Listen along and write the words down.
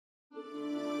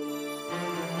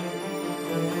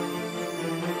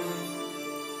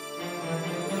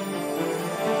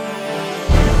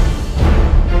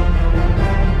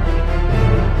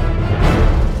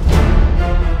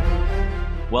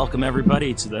Welcome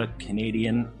everybody to the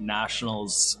Canadian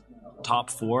Nationals top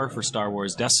 4 for Star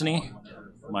Wars Destiny.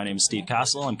 My name is Steve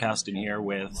Castle. I'm casting here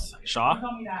with Shaw.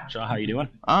 Shaw, how you doing?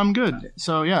 I'm good.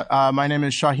 So yeah, my name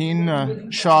is Shahin,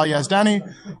 Shah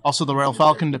Yazdani, also the Royal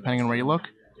Falcon, depending on where you look.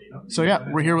 So yeah,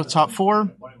 we're here with top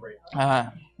 4,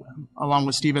 along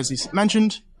with Steve, as he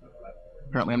mentioned.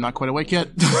 Apparently I'm not quite awake yet.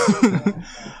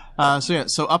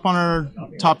 So up on our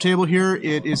top table here,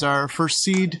 it is our first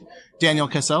seed, Daniel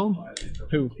Cassell,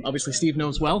 who obviously Steve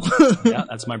knows well. Yeah,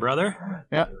 that's my brother.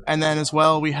 Yeah, and then as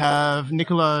well we have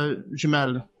Nicolas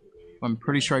Yoda. I'm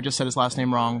pretty sure I just said his last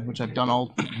name wrong, which I've done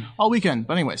all weekend.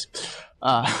 But anyways,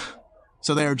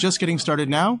 so they are just getting started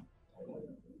now.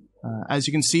 As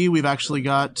you can see, we've actually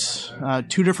got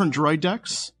 2 different droid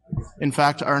decks. In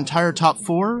fact, our entire top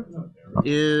 4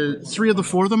 is 3 of the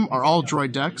 4 of them are all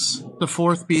droid decks. The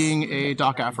 4th being a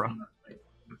Doc Afra.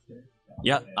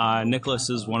 Yeah,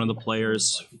 Nicolas is one of the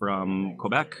players from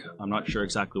Quebec. I'm not sure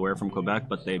exactly where from Quebec,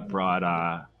 but they brought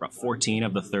 14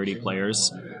 of the 30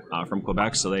 players from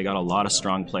Quebec, so they got a lot of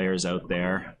strong players out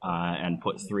there and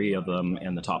put 3 of them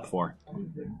in the top 4.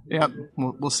 Yep,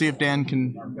 we'll see if Dan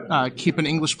can keep an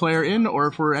English player in, or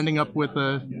if we're ending up with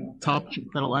a top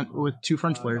that'll end with 2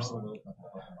 French players.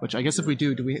 Which I guess if we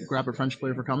do we grab a French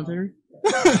player for commentary?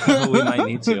 We might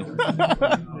need to.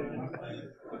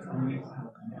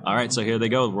 All right, so here they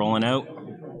go, rolling out.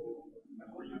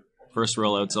 First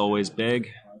rollout's always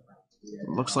big.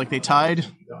 Looks like they tied.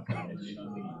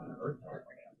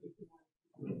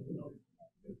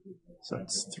 So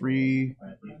it's 3.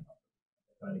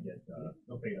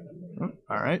 Oh,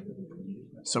 all right.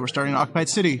 So we're starting Occupied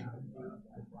City.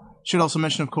 Should also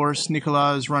mention, of course,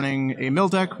 Nicolas is running a mill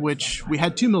deck, which we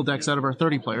had 2 mill decks out of our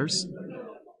 30 players,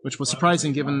 which was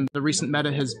surprising given the recent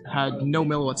meta has had no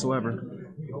mill whatsoever.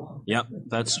 Yep,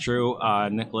 that's true.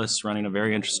 Nicolas running a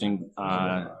very interesting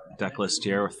deck list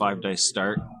here with 5 dice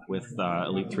start with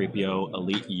Elite Threepio,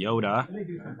 Elite Yoda,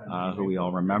 who we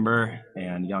all remember,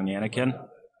 and young Anakin.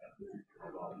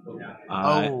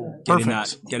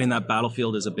 Perfect. Getting that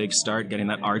battlefield is a big start. Getting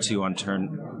that R2 on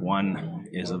turn 1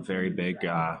 is a very big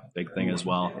thing as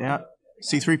well. Yeah.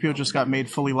 C-3PO just got made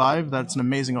fully live. That's an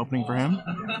amazing opening for him.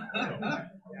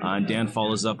 Dan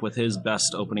follows up with his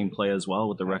best opening play as well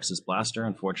with the Rex's Blaster.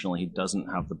 Unfortunately, he doesn't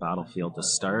have the battlefield to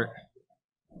start.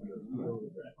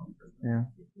 Yeah.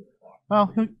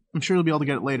 Well, I'm sure he'll be able to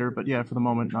get it later, but yeah, for the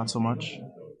moment, not so much.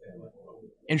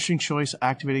 Interesting choice,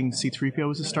 activating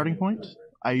C-3PO as a starting point.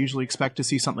 I usually expect to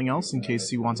see something else in case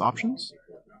he wants options.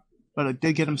 But it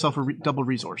did get himself a double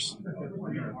resource.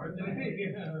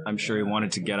 I'm sure he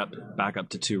wanted to get back up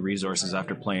to 2 resources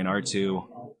after playing R2.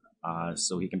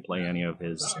 So he can play any of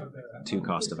his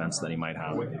 2-cost events that he might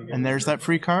have. And there's that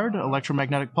free card,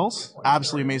 Electromagnetic Pulse.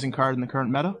 Absolutely amazing card in the current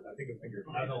meta.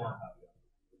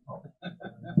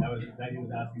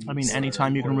 I mean,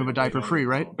 anytime you can remove a die for free,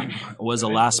 right? It was a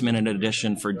last-minute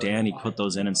addition for Dan. He put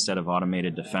those in instead of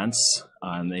automated defense,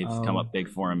 and they've come up big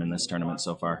for him in this tournament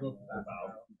so far.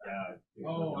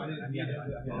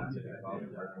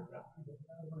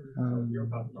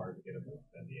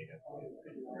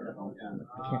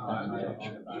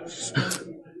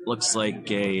 Looks like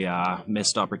a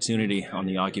missed opportunity on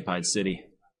the occupied city.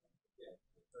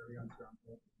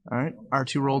 All right,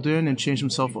 R2 rolled in and changed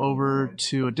himself over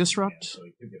to a Disrupt.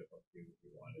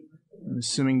 I'm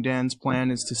assuming Dan's plan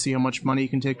is to see how much money he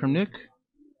can take from Nick,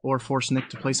 or force Nick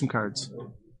to play some cards.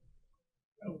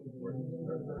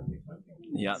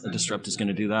 Yeah, the Disrupt is going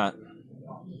to do that.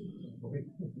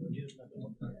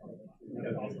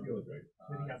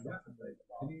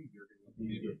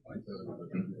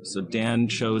 So Dan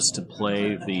chose to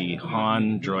play the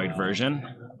Han droid version.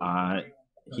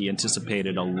 He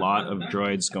anticipated a lot of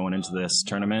droids going into this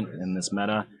tournament in this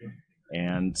meta,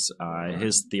 and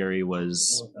his theory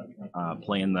was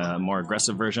playing the more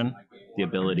aggressive version. The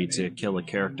ability to kill a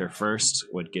character first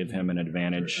would give him an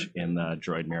advantage in the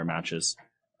droid mirror matches.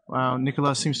 Wow,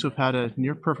 Nicolas seems to have had a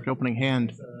near-perfect opening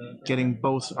hand, getting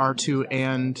both R2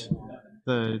 and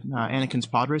the Anakin's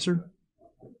pod racer.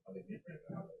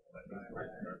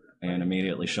 And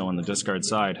immediately showing the discard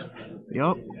side.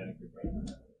 Yup.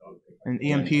 And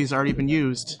EMP's already been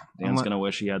used. Dan's going to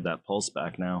wish he had that pulse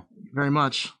back now. Very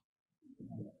much.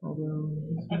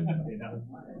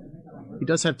 He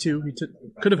does have 2. He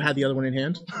could have had the other one in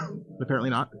hand, but apparently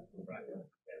not.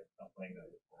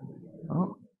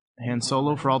 Oh, Han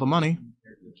Solo for all the money.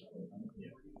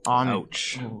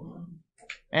 Ouch.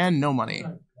 And no money.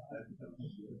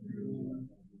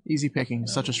 Easy picking.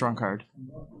 Such a strong card.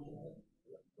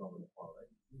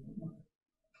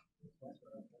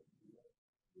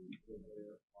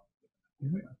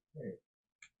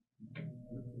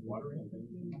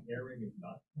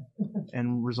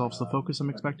 And resolves the focus, I'm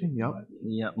expecting? Yep.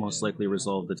 Yep, most likely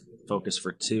resolve the focus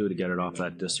for 2 to get it off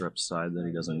that disrupt side that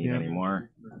he doesn't need anymore.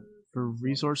 For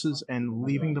resources and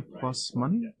leaving the plus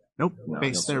money? Nope, No,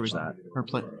 base, there we switch go. that. Or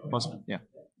plus, yeah.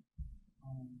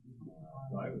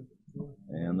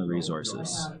 And the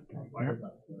resources. Yep.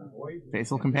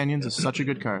 Faithful Companions is such a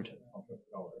good card.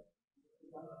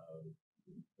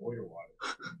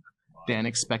 Dan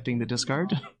expecting the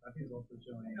discard.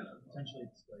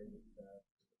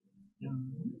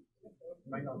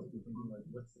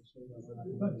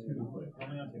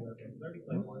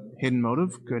 Hidden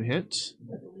Motive, good hit.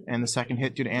 And the second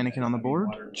hit due to Anakin on the board.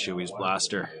 Chewie's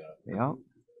Blaster. Yeah.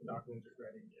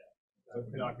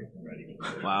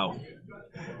 Wow.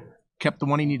 Kept the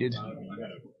one he needed.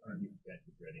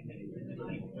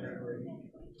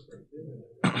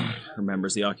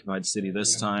 Remembers the occupied city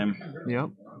this time.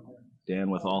 Yep. Dan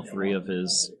with all 3 of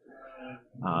his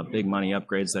big money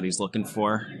upgrades that he's looking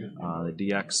for. The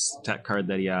DX tech card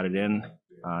that he added in.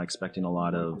 Expecting a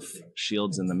lot of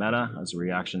shields in the meta as a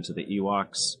reaction to the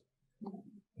Ewoks.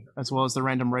 As well as the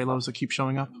random Raylos that keep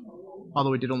showing up.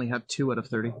 Although we did only have 2 out of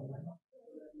 30.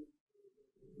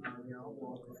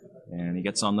 And he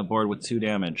gets on the board with 2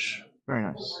 damage. Very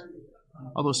nice.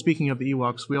 Although speaking of the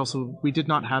Ewoks, we did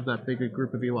not have that big a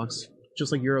group of Ewoks.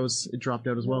 Just like Euros, it dropped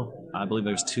out as well. I believe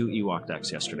there's 2 Ewok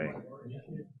decks yesterday.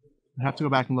 I have to go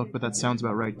back and look, but that sounds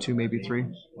about right. 2, maybe 3.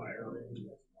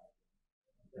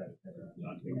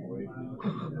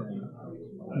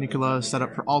 Nicolas set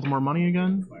up for all the more money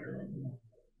again.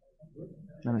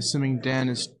 I'm assuming Dan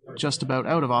is just about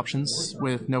out of options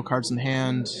with no cards in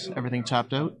hand, everything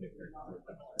tapped out.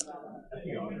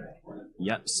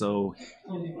 Yep, so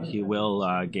he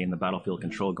will gain the battlefield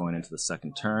control going into the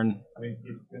second turn.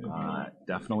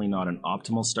 Definitely not an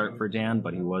optimal start for Dan,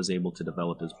 but he was able to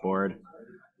develop his board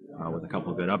with a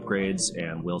couple of good upgrades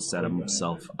and will set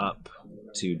himself up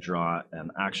to draw an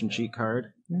action sheet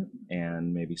card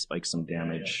and maybe spike some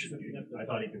damage.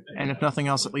 And if nothing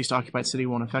else, at least Occupied City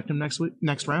won't affect him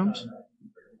next round.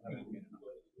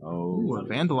 Oh, ooh,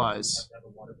 Vandalize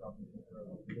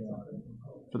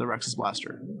for the Rex's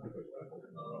Blaster.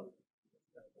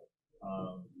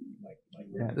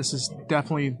 Yeah, this is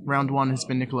definitely round 1 has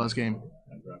been Nicolas' game.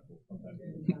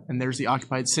 And there's the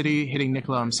Occupied City hitting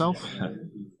Nicolas himself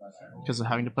because of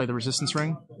having to play the Resistance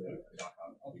Ring.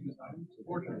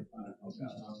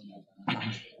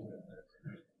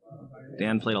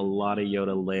 Dan played a lot of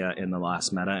Yoda Leia in the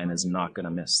last meta and is not going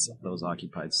to miss those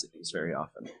occupied cities very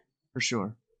often. For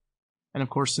sure. And of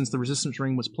course, since the Resistance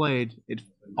Ring was played, it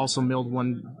also milled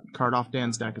 1 card off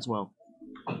Dan's deck as well.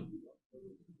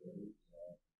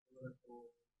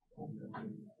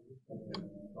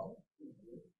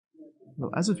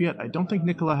 Well, as of yet, I don't think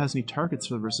Nicolas has any targets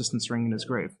for the Resistance Ring in his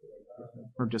grave.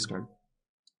 Or discard.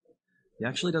 He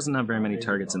actually doesn't have very many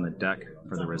targets in the deck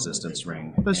for the Resistance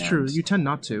Ring. That's true. You tend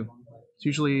not to. It's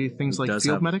usually things like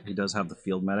Field Medic. He does have the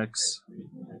Field Medics.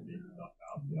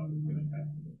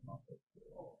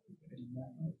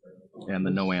 And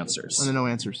the No Answers. And the No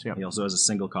Answers, yeah. He also has a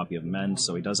single copy of Mend,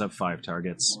 so he does have 5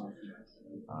 targets,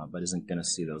 but isn't going to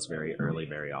see those very early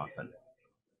very often.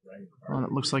 Well,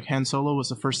 it looks like Han Solo was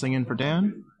the first thing in for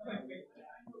Dan.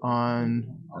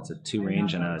 That's a 2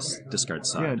 range and a discard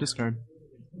side. Yeah, discard.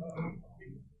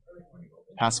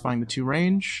 Pacifying the 2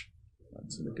 range.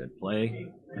 That's a good play.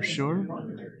 For sure.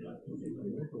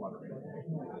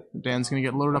 Dan's going to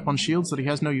get loaded up on shields that he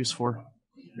has no use for.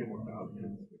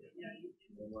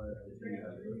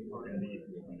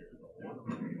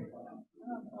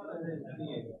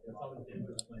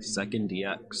 Second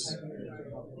DX.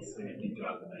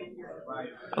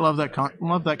 I love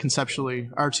that conceptually.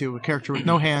 R2, a character with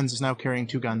no hands, is now carrying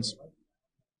 2 guns.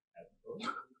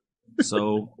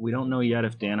 So we don't know yet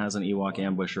if Dan has an Ewok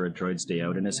Ambush or a Droid's Day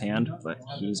Out in his hand, but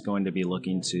he's going to be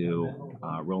looking to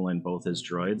roll in both his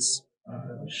droids,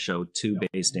 show 2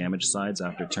 base damage sides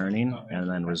after turning, and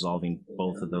then resolving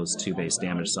both of those 2 base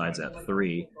damage sides at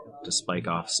 3 to spike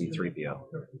off C-3PO.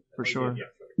 For sure.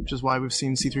 Which is why we've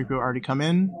seen C-3PO already come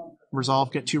in,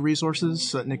 resolve, get 2 resources,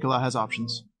 so that Nicolas has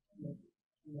options.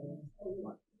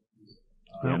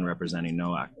 And representing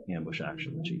no ambush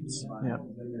action cheats. Yeah.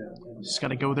 Just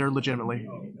gotta go there legitimately.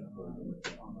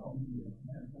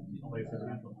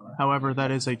 However, that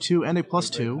is a 2 and a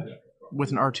 +2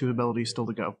 with an R2 ability still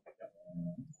to go.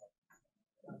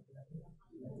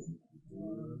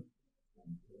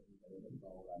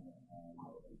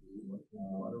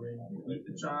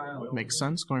 Makes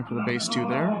sense, going for the base 2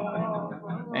 there.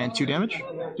 And 2 damage,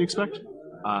 do you expect?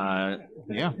 Yeah.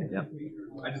 Yep.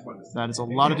 That is a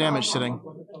lot of damage sitting.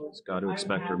 Just got to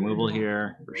expect removal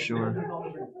here. For sure.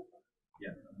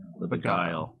 The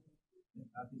Beguile.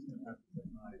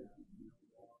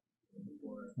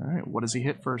 Alright, what does he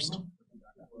hit first?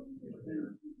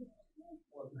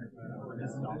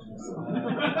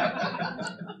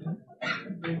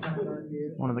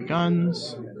 One of the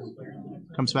guns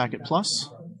comes back at plus.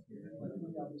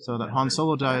 So that Han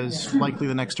Solo die is likely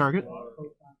the next target.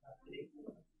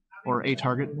 Or a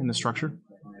target in the structure.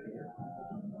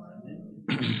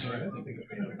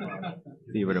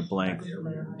 If you were to blank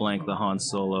the Han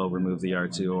Solo, remove the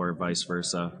R2, or vice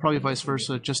versa. Probably vice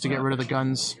versa, just to get rid of the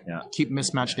guns. Yeah. Keep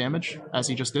mismatch damage, as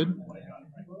he just did.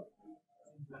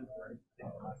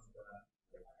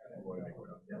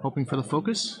 Hoping for the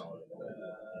focus.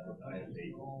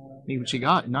 See what you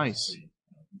got. Nice.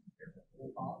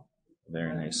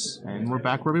 Very nice. And we're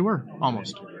back where we were,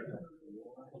 almost.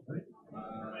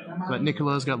 But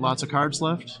Nicolas got lots of cards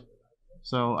left,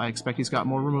 so I expect he's got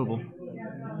more removal.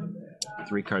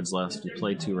 3 cards left. You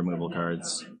play 2 removal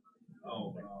cards.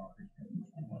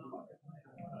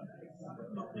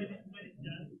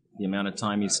 The amount of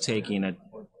time he's taking,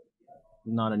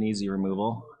 not an easy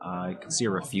removal. I can see a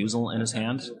refusal in his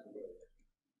hand.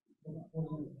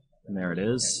 And there it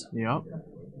is. Yep. I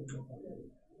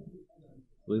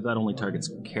believe that only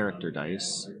targets character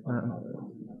dice.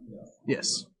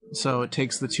 Yes. So it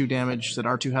takes the 2 damage that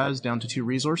R2 has down to 2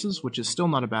 resources, which is still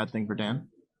not a bad thing for Dan.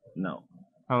 No.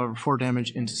 However, 4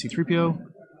 damage into C-3PO.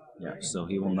 Yeah, so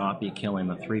he will not be killing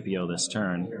the Threepio this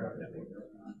turn.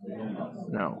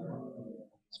 No.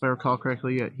 If I recall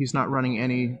correctly, he's not running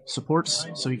any supports,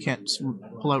 so he can't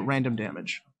pull out random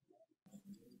damage.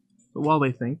 But while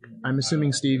they think, I'm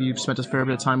assuming, Steve, you've spent a fair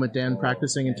bit of time with Dan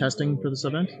practicing and testing for this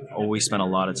event? Oh, we spent a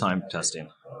lot of time testing.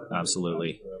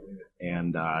 Absolutely.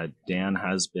 And Dan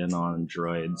has been on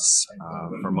droids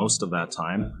for most of that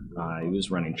time. He was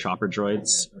running chopper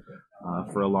droids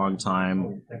for a long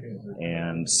time,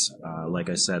 and like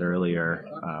I said earlier,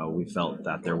 we felt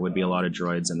that there would be a lot of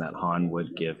droids and that Han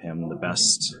would give him the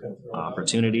best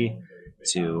opportunity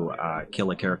to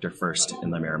kill a character first in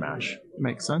the mirror match.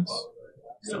 Makes sense.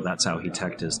 So that's how he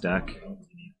teched his deck.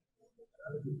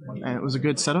 And it was a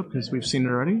good setup, because we've seen it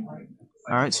already.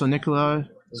 Alright, so Nicolas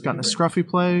has gotten a scruffy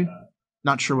play.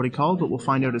 Not sure what he called, but we'll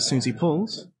find out as soon as he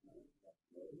pulls.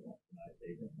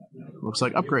 Looks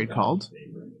like upgrade called.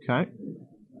 Okay.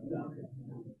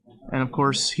 And of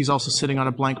course, he's also sitting on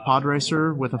a blank pod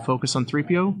racer with a focus on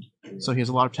Threepio, so he has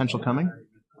a lot of potential coming.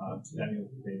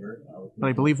 But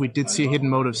I believe we did see a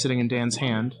hidden motive sitting in Dan's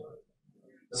hand,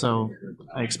 so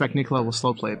I expect Nicolas will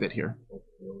slow play a bit here.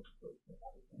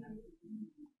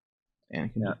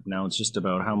 Yeah, now it's just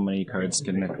about how many cards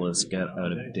can Nicolas get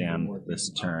out of Dan this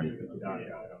turn.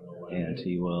 And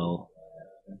he will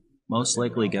most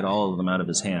likely get all of them out of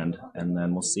his hand, and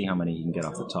then we'll see how many he can get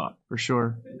off the top. For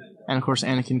sure. And of course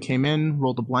Anakin came in,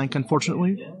 rolled a blank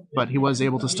unfortunately, but he was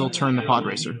able to still turn the pod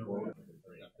racer.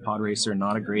 Pod racer,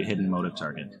 not a great hidden motive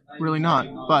target. Really not,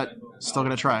 but still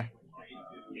gonna try.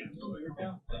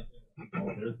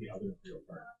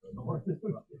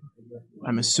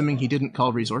 I'm assuming he didn't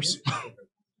call resource.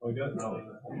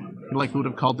 He likely would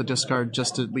have called the discard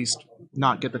just to at least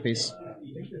not get the face.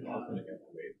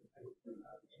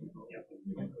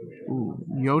 Ooh,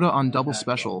 Yoda on double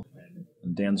special.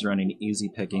 Dan's running easy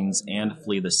pickings and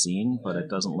flee the scene, but it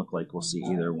doesn't look like we'll see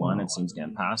either one. It seems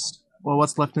getting passed. Well,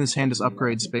 what's left in his hand is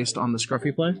upgrades based on the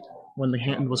scruffy play. When the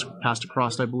hand was passed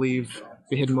across, I believe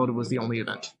the hidden motive was the only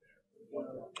event.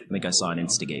 I think I saw an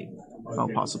instigate. Oh,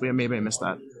 possibly. Maybe I missed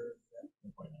that.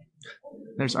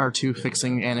 There's R2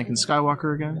 fixing Anakin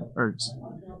Skywalker again, or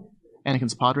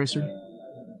Anakin's pod racer.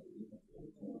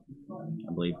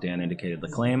 I believe Dan indicated the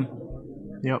claim.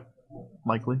 Yep,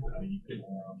 likely.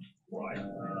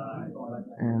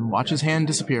 And watch his hand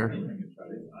disappear.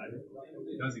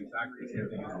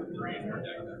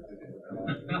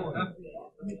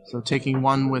 So taking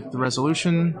 1 with the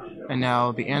resolution, and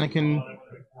now the Anakin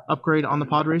upgrade on the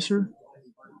pod racer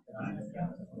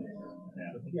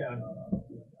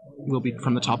will be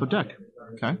from the top of deck.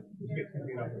 Okay.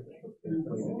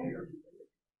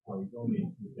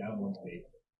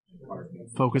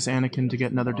 Focus Anakin to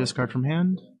get another discard from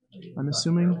hand, I'm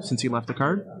assuming, since he left the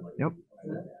card. Yep.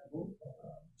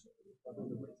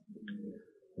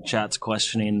 The chat's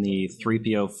questioning the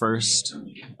Threepio first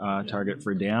target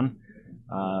for Dan.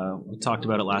 We talked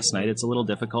about it last night. It's a little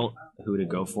difficult who to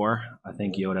go for. I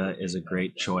think Yoda is a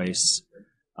great choice.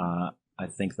 I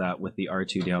think that with the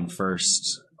R2 down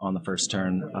first on the first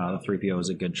turn, the Threepio is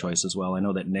a good choice as well. I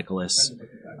know that Nicolas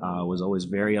was always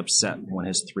very upset when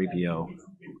his Threepio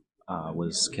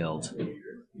was killed.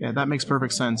 Yeah, that makes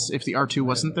perfect sense. If the R2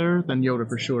 wasn't there, then Yoda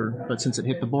for sure. But since it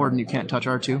hit the board and you can't touch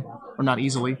R2, or not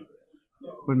easily,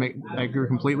 I agree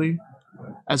completely.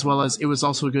 as well as it was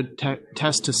also a good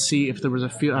test to see if there was a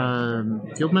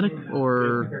field medic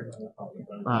or...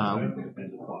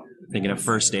 Thinking of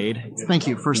first aid. Thank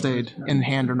you, first aid in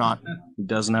hand or not. He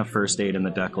doesn't have first aid in the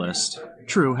deck list.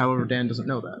 True, however, Dan doesn't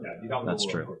know that. That's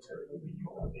true.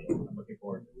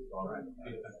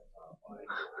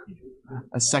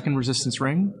 A second resistance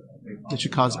ring that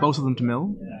should cause both of them to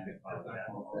mill.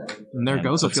 And there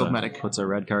goes a field medic. Puts a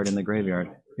red card in the graveyard.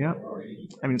 Yeah.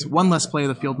 I mean, it's one less play of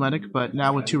the field medic, but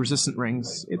now with 2 resistant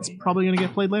rings, it's probably going to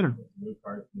get played later.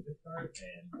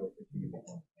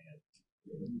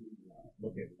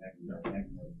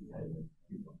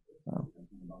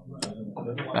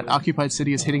 That occupied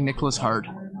city is hitting Nicolas hard.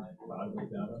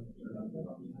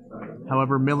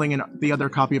 However, milling in the other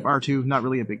copy of R2, not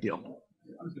really a big deal.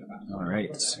 All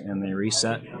right, and they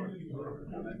reset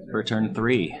for turn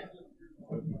 3.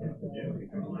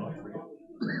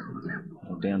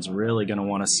 Dan's really going to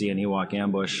want to see an Ewok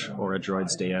ambush or a droid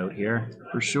stay out here.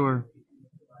 For sure.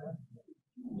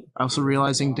 Also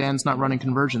realizing Dan's not running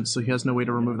convergence, so he has no way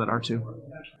to remove that R2.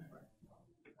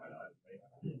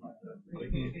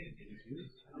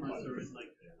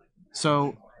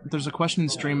 So, there's a question in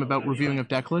stream about reviewing of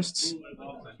deck lists.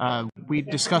 We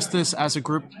discussed this as a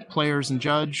group, players and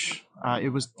judge. It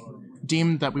was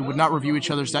deemed that we would not review each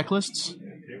other's deck lists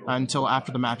until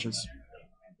after the matches.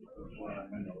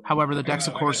 However, the decks,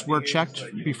 of course, were checked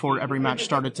before every match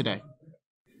started today.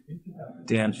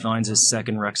 Dan finds his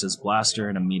second Rex's blaster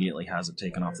and immediately has it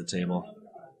taken off the table.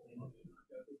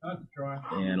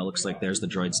 And it looks like there's the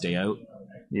droid stay out.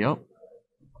 Yep.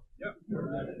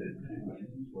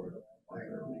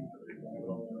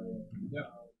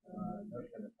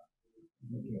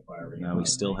 Now he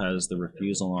still has the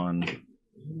refusal on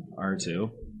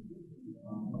R2.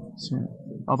 So,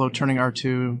 although turning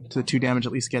R2 to 2 damage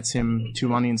at least gets him 2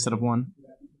 money instead of 1.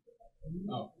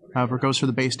 However, goes for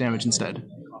the base damage instead.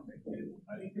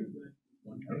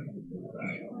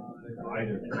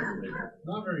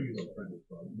 Not very useful.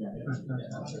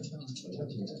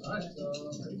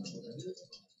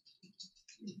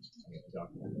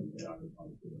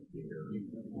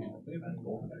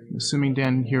 Assuming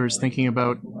Dan here is thinking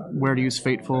about where to use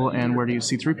Fateful and where to use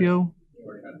Threepio.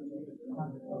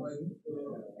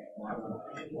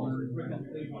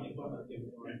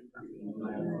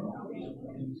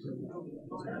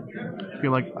 I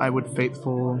feel like I would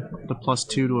Fateful the +2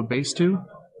 to a base 2.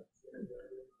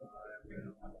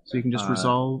 So you can just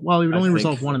resolve... Well, he would only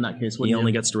resolve 1 in that case, wouldn't he? He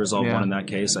only gets to resolve 1 in that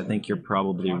case. I think you're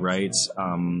probably right.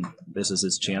 This is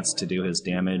his chance to do his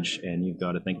damage, and you've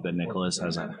got to think that Nicolas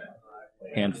has a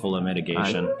handful of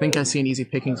mitigation. I think I see an easy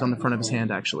pickings on the front of his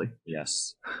hand, actually.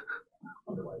 Yes.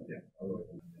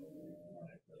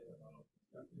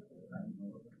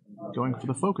 Going for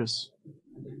the focus.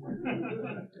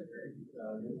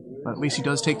 But at least he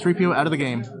does take Threepio out of the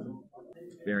game.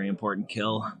 Very important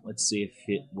kill. Let's see if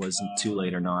it was too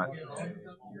late or not.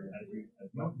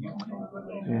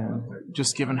 Yeah,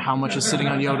 just given how much is sitting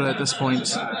on Yoda at this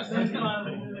point.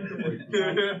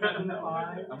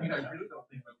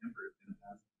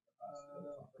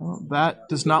 Well, that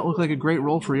does not look like a great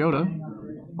roll for Yoda.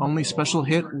 Only special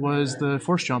hit was the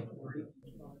force jump.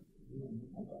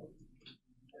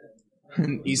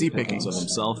 Easy pickings of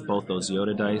himself, both those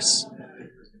Yoda dice.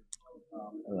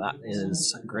 That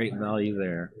is great value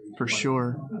there. For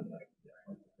sure.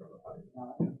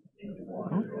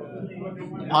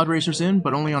 Pod Racer's in,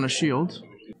 but only on a shield.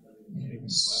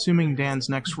 Assuming Dan's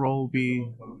next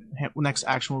next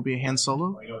action will be a hand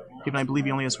solo, given I believe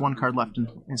he only has 1 card left in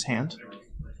his hand.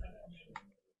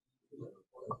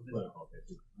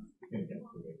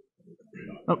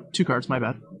 Oh, 2 cards, my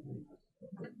bad.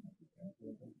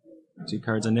 2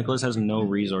 cards, and Nicolas has no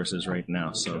resources right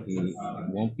now, so he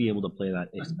won't be able to play that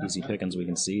easy pickings we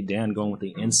can see. Dan going with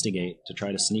the Instigate to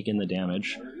try to sneak in the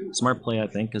damage. Smart play, I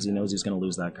think, because he knows he's going to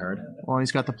lose that card. Well,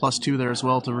 he's got the +2 there as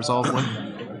well to resolve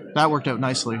 1. That worked out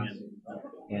nicely.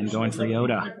 And going for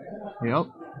Yoda. Yep,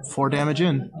 4 damage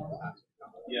in.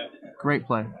 Great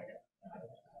play.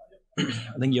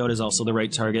 I think Yoda's also the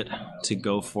right target to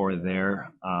go for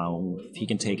there. If he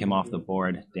can take him off the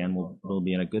board, Dan will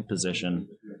be in a good position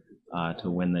to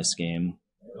win this game.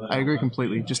 I agree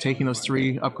completely. Just taking those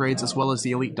 3 upgrades as well as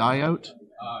the elite die out,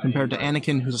 compared to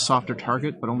Anakin, who's a softer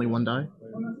target, but only 1 die.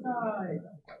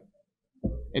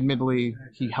 Admittedly,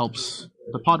 he helps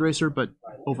the pod racer, but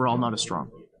overall not as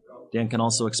strong. Dan can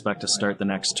also expect to start the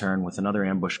next turn with another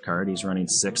ambush card. He's running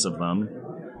 6 of them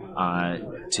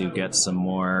to get some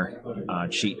more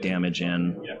cheat damage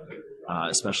in,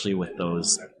 especially with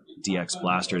those DX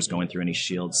blasters going through any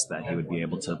shields that he would be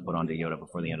able to put onto Yoda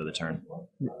before the end of the turn.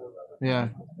 Yeah.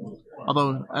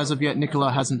 Although, as of yet,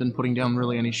 Nicolas hasn't been putting down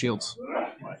really any shields.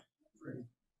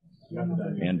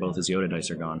 And both his Yoda dice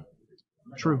are gone.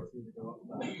 True.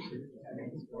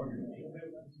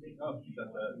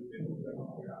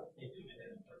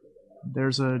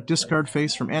 There's a discard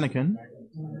face from Anakin.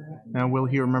 Now, will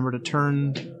he remember to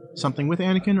turn something with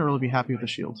Anakin, or will he be happy with the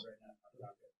shield?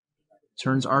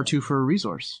 Turns R2 for a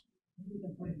resource.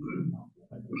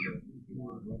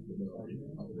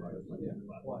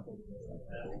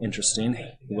 Interesting.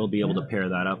 He will be able to pair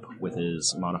that up with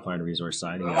his modified resource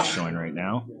side he is showing right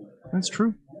now. That's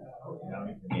true.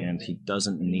 And he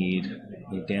doesn't need...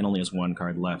 Dan only has one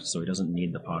card left, so he doesn't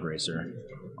need the Pod Racer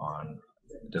on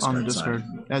the discard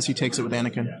side. As he takes it with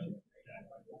Anakin.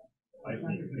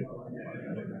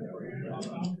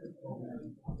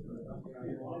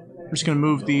 We're just going to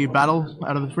move the battle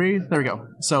out of the three. There we go.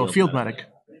 So, Field Medic.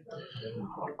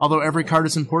 Although every card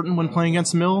is important when playing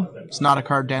against Mill, it's not a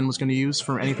card Dan was going to use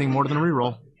for anything more than a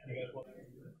reroll.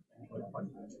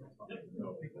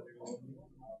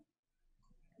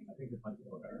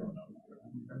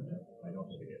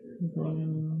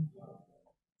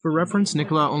 For reference,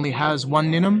 Nicolas only has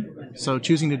one Ninum, so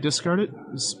choosing to discard it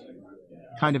is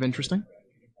kind of interesting,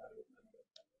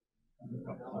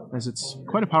 as it's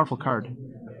quite a powerful card.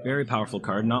 Very powerful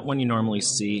card, not one you normally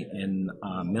see in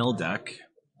Mill deck.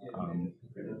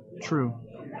 True.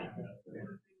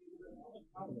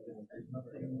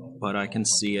 But I can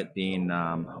see it being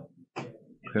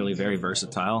clearly very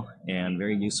versatile and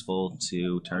very useful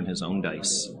to turn his own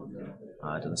dice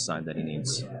to the side that he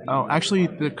needs. Oh, actually,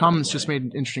 the comments just made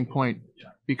an interesting point.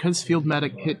 Because Field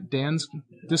Medic hit Dan's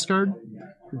discard,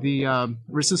 the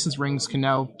resistance rings can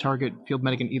now target Field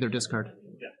Medic in either discard.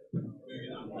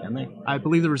 Can they? I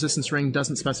believe the resistance ring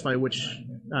doesn't specify which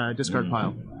discard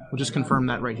pile. We'll just confirm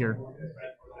that right here.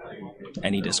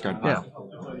 Any discard pile.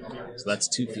 Yeah. So that's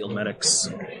 2 Field Medics.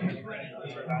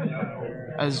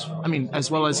 As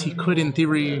well as he could, in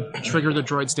theory, trigger the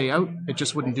droid stay out. It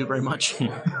just wouldn't do very much.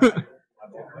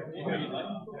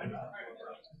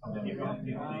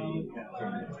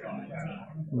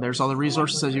 There's all the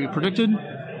resources as you predicted.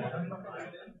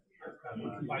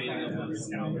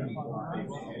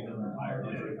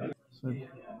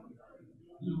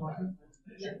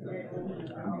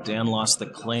 Dan lost the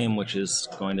claim, which is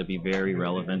going to be very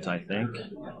relevant, I think.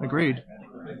 Agreed.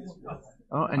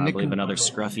 Oh, and I believe another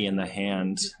Scruffy in the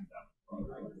hand.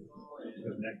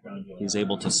 He's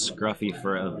able to Scruffy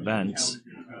for event.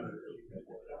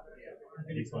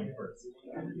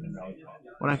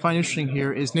 What I find interesting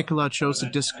here is Nicolas chose to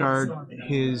discard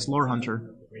his Lore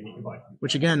Hunter,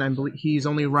 which again, I believe he's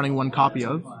only running one copy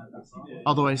of.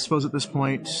 Although I suppose at this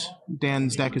point,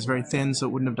 Dan's deck is very thin, so it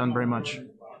wouldn't have done very much.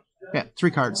 Yeah,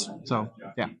 3 cards, so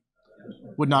yeah.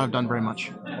 Would not have done very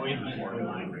much.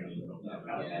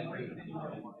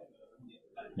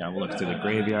 Yeah, we'll look through the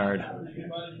graveyard.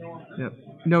 Yep.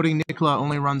 Noting Nicolas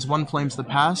only runs 1 Flames of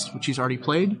the Past, which he's already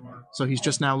played, so he's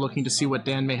just now looking to see what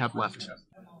Dan may have left.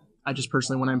 I just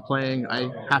personally, when I'm playing,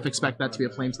 I half expect that to be a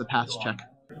Flames of the Past check.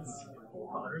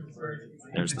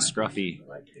 There's the Scruffy.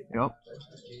 Yep.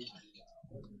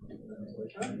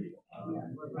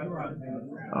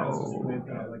 Oh.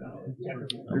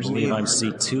 I believe I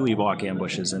see 2 Ewok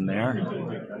ambushes in there.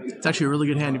 It's actually a really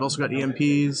good hand. You've also got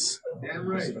EMPs.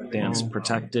 Dan's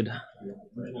protected.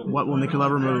 What will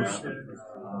Nicolas remove?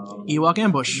 Ewok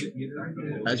ambush,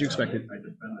 as you expected.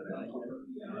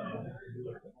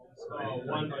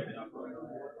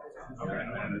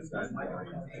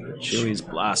 Chewie's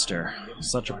Blaster.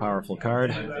 Such a powerful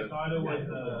card.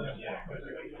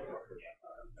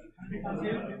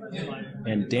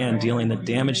 And Dan dealing the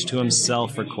damage to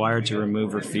himself required to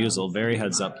remove Refusal. Very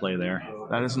heads-up play there.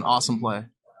 That is an awesome play.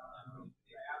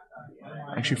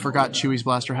 I actually forgot Chewie's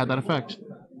Blaster had that effect.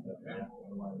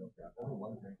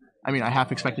 I mean, I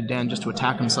half expected Dan just to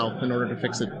attack himself in order to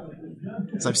fix it,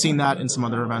 because I've seen that in some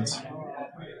other events.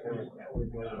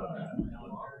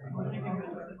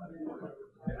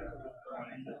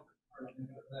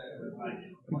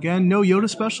 Again, no Yoda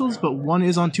specials, but one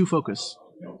is on 2 focus.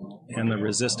 And the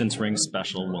Resistance Ring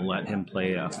special will let him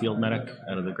play a Field Medic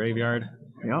out of the graveyard.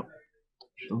 Yep.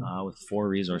 With 4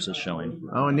 resources showing.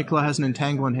 Oh, and Nicolas has an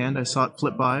Entangle in hand. I saw it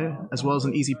flip by, as well as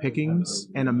an Easy Pickings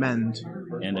and a Mend.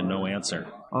 And a No Answer.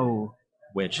 Oh.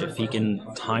 Which, if he can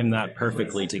time that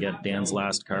perfectly to get Dan's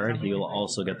last card, he will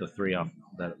also get the 3 off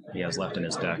that he has left in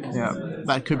his deck. Yeah,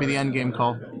 that could be the endgame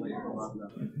call.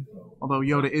 Although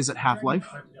Yoda is at half-life,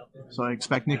 so I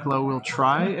expect Nicolas will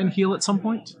try and heal at some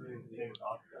point.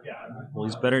 Well,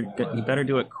 he better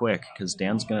do it quick, because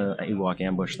Dan's going to Ewok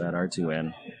ambush that R2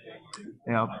 in.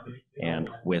 Yeah. And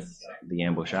with the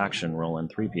ambush action, roll in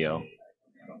Threepio,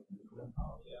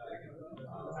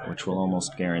 which will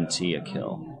almost guarantee a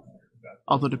kill.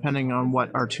 Although depending on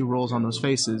what R2 rolls on those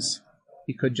faces,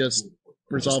 he could just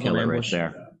resolve kill an it right ambush.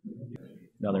 there.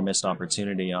 Another missed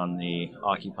opportunity on the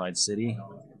occupied city.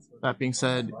 That being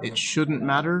said, it shouldn't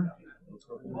matter.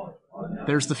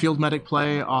 There's the field medic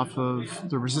play off of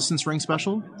the resistance ring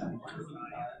special.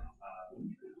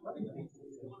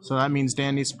 So that means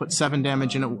Dan needs to put 7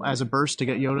 damage in it as a burst to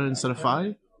get Yoda instead of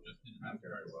 5.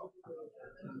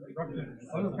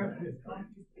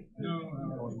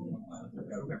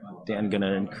 Dan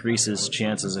gonna increase his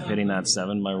chances of hitting that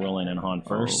 7 by rolling in Han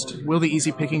first. Will the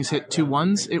easy pickings hit 2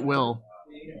 1s? It will.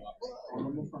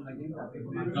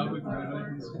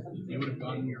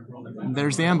 And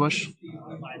there's the ambush.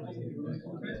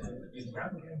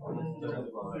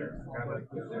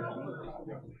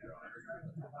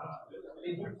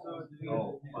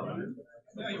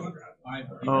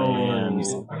 And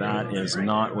that is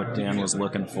not what Dan was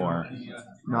looking for.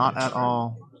 Not at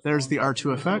all. There's the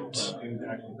R2 effect.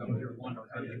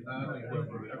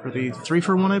 For the 3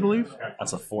 for 1, I believe?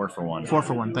 That's a 4 for 1. 4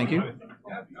 for 1, thank you.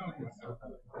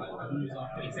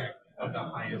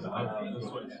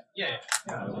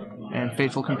 And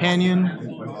Faithful Companion. And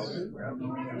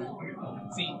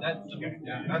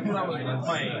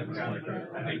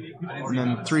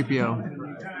then Threepio.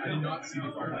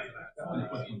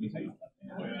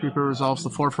 Threepio resolves the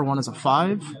 4 for 1 as a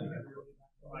 5.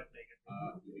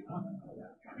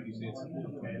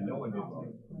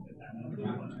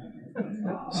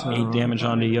 So, 8 damage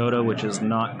onto Yoda, which is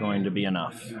not going to be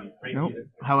enough. Nope.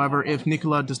 However, if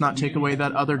Nicolas does not take away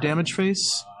that other damage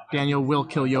face, Daniel will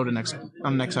kill Yoda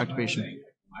on the next activation.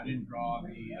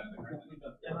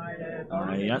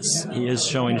 Yes, he is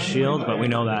showing shield, but we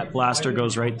know that blaster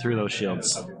goes right through those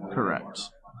shields. Correct.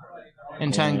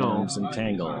 Entangle. And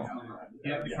entangle.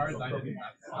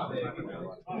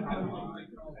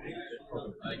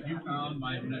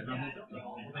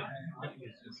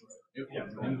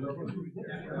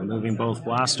 Removing both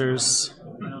blasters.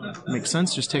 Makes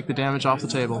sense, just take the damage off the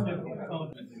table.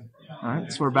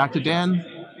 Alright, so we're back to Dan,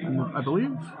 I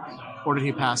believe. Or did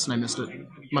he pass and I missed it?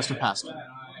 Must have passed.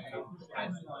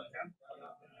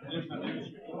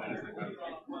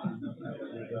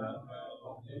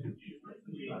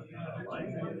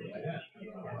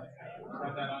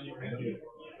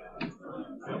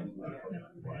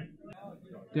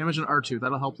 Damage on R2,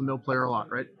 that'll help the mill player a lot,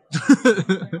 right?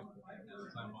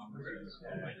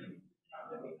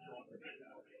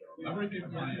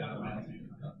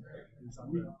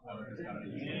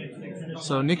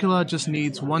 So Nicolas just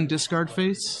needs 1 discard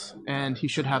face, and he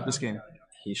should have this game.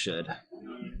 He should.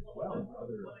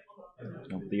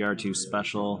 The R2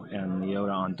 special and the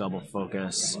Yoda on double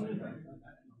focus.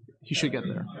 He should get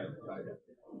there.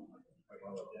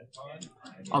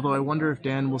 Although I wonder if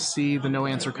Dan will see the no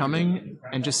answer coming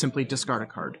and just simply discard a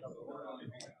card.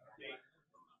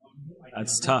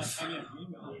 That's tough.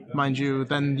 Mind you,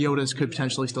 then Yoda's could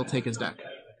potentially still take his deck.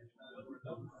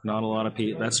 Not a lot of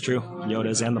people. That's true.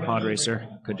 Yoda's and the Pod Racer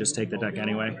could just take the deck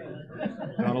anyway.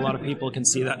 Not a lot of people can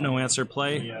see that no answer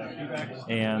play.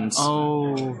 And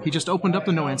oh, he just opened up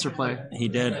the no answer play. He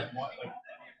did.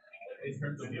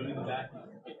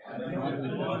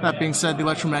 That being said, the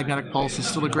Electromagnetic Pulse is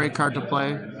still a great card to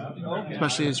play,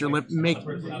 especially as your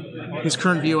his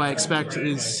current view, I expect,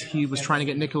 is he was trying to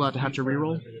get Nicolas to have to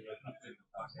reroll.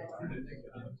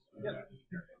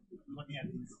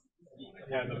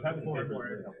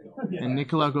 And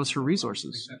Nicolas goes for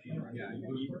resources.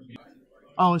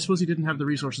 Oh, I suppose he didn't have the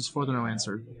resources for the no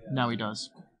answer. Now he does.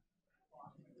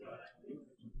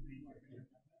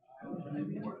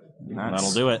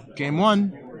 That'll do it. Game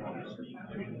 1.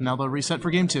 Now they'll reset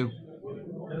for game 2.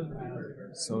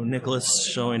 So Nicolas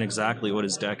showing exactly what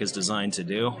his deck is designed to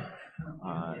do.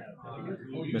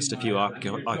 Missed a few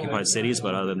occupied cities,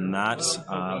 but other than that,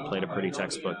 played a pretty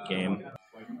textbook game.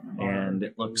 And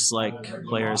it looks like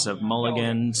players have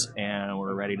mulliganed, and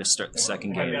we're ready to start the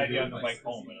second game.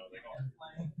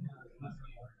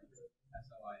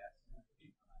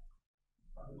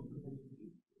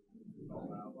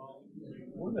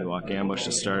 They walk ambush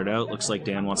to start out. Looks like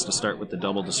Dan wants to start with the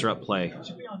double disrupt play.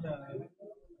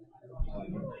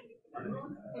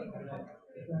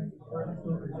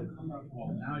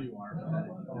 Now you are.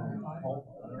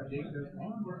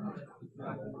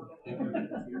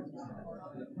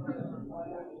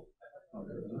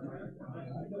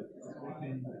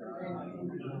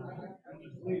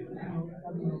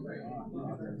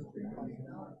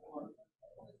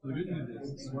 The good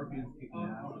news is Scorpion's kicking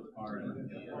out as far as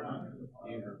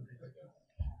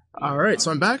Alright, so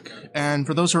I'm back, and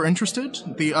for those who are interested,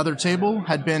 the other table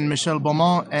had been Michel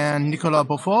Beaumont and Nicolas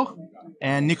Beaufort,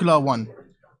 and Nicolas won.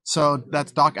 So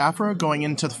that's Doc Afra going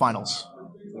into the finals.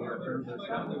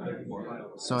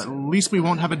 So at least we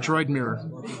won't have a droid mirror.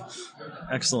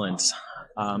 Excellent.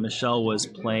 Michelle was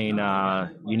playing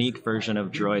a unique version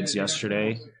of droids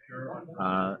yesterday.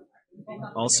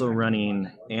 Also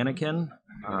running Anakin,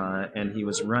 and he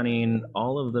was running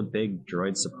all of the big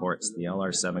droid supports, the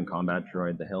LR7 combat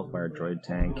droid, the Hellfire droid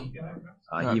tank.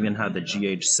 He even had the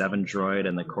GH7 droid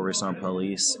and the Coruscant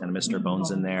Police and Mr. Bones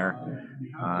in there,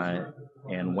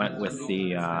 and went with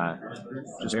the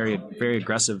very, very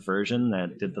aggressive version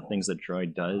that did the things that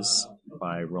droid does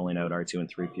by rolling out R2 and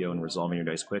Threepio and resolving your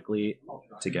dice quickly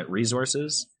to get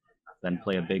resources, then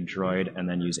play a big droid, and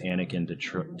then use Anakin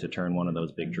to turn one of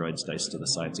those big droids' dice to the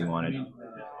sides he wanted.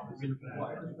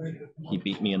 He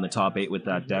beat me in the top 8 with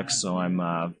that deck, so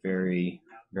I'm very,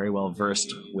 very well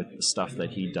versed with the stuff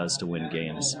that he does to win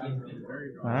games.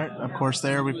 All right, of course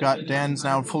there we've got Dan's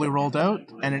now fully rolled out,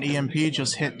 and an EMP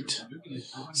just hit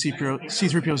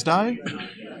C-3PO's die.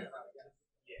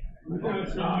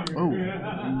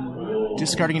 Oh,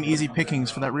 discarding an easy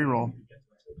pickings for that reroll.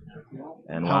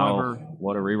 And However, wow,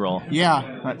 what a reroll.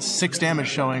 Yeah, that's 6 damage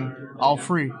showing, all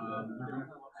free.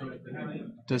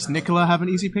 Does Nicolas have an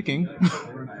easy picking?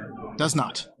 Does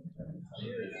not.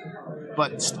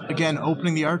 But again,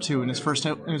 opening the R2 in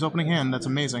his opening hand, that's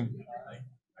amazing.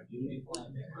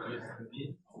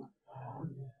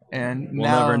 And we'll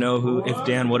never know if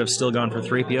Dan would have still gone for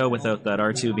 3PO without that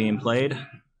R2 being played.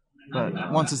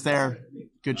 But once it's there,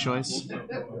 good choice.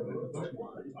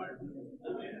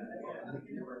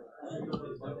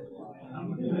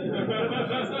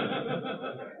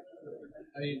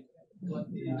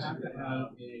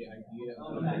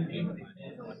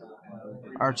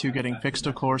 R2 getting fixed,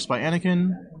 of course, by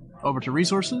Anakin. Over to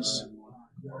resources.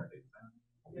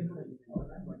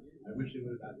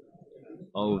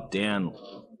 Oh, Dan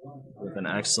with an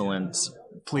excellent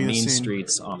Mean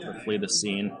Streets off the Flee the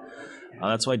Scene.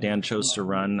 That's why Dan chose to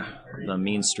run the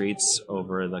Mean Streets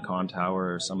over the Con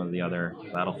Tower or some of the other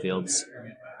battlefields.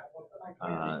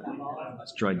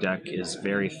 This droid deck is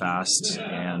very fast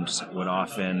and would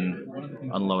often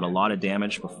unload a lot of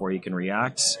damage before you can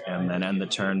react, and then end the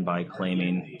turn by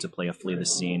claiming to play a Flee the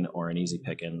Scene or an Easy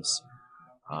Pickens,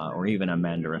 or even a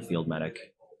Mend or a Field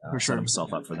Medic, set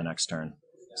himself up for the next turn.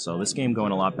 So this game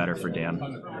going a lot better for Dan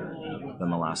than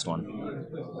the last one.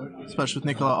 Especially with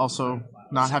Nicolas also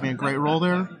not having a great roll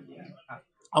there.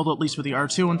 Although at least with the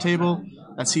R2 on table,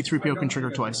 that C-3PO can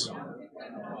trigger twice.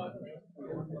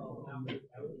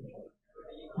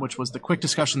 Which was the quick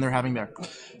discussion they're having there.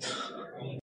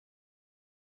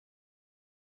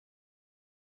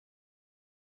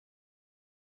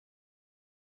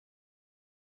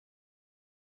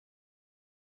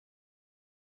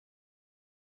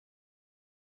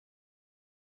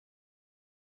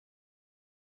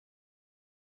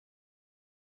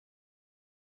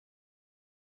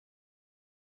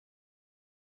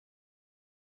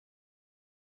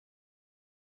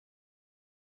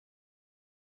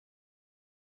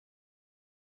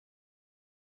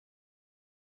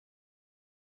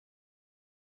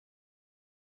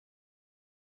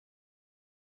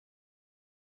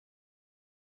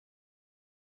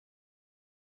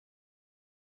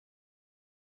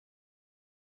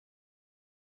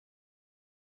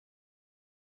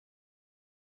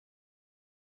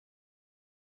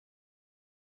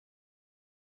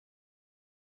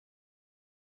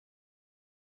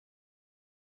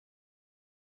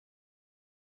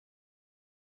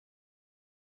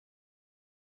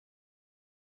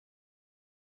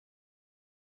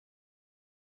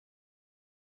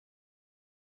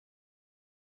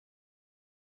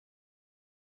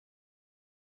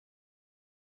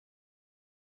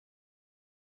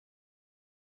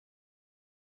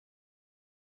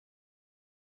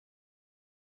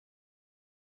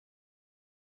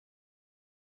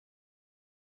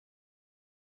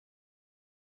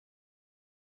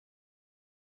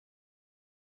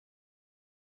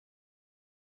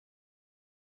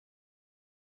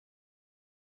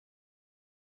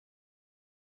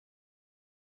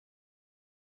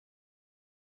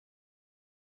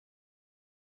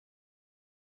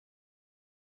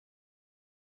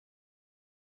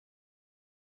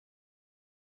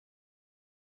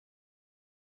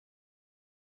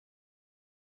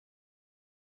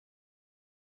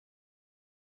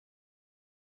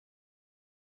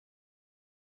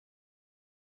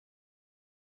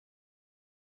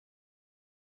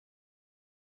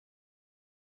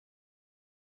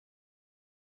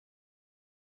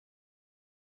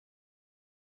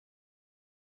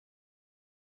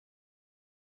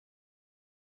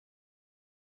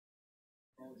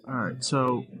 Alright,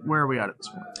 so where are we at this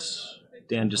point?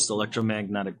 Dan just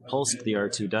electromagnetic pulsed the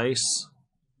R2 dice,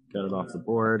 got it off the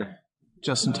board.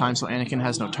 Just in time so Anakin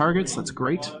has no targets, that's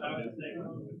great.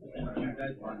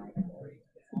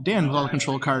 Dan with all the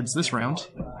control cards this round.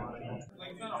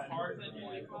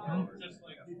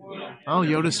 Oh,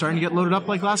 Yoda's starting to get loaded up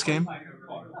like last game.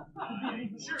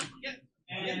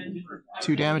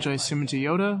 2 damage, I assume, into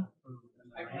Yoda.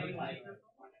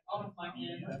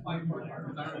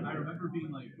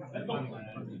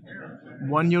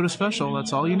 One Yoda special,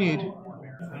 that's all you need.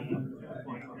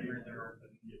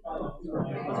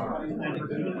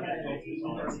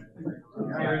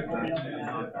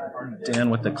 Dan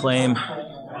with the claim.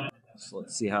 So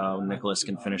let's see how Nicolas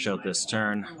can finish out this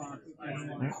turn.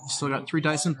 Still got 3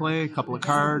 dice in play, a couple of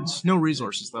cards. No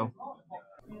resources, though.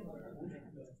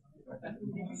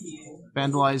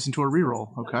 Vandalize into a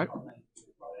reroll. Okay.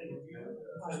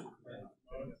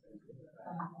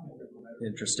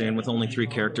 Interesting. With only 3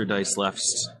 character dice left,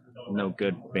 no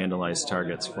good vandalized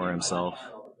targets for himself.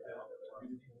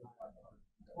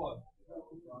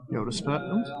 Yoda spot?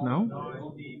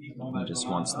 No. He just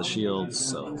wants the shields,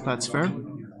 so That's fair.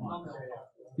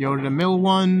 Yoda to mill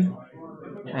 1.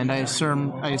 And I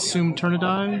assume turn a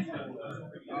die?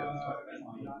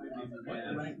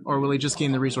 Or will he just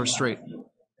gain the resource straight?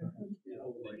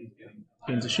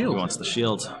 Gains a he shield. wants the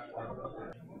shield.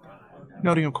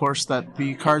 Noting, of course, that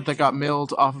the card that got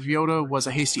milled off of Yoda was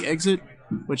a hasty exit,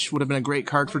 which would have been a great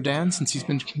card for Dan since he's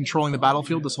been controlling the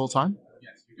battlefield this whole time.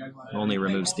 Only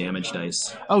removes damage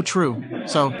dice. Oh, true.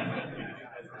 So,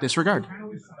 disregard.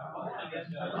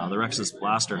 The Rex's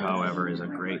Blaster, however, is a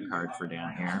great card for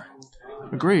Dan here.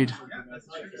 Agreed.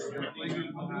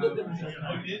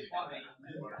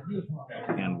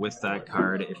 And with that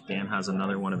card, if Dan has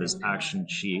another one of his action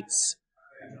cheats,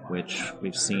 which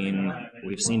we've seen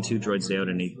 2 droids day out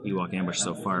in Ewok Ambush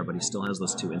so far, but he still has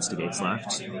those 2 instigates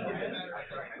left.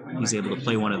 He's able to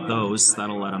play one of those.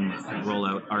 That'll let him roll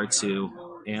out R2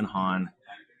 and Han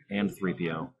and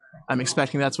Threepio. I'm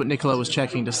expecting that's what Nicolas was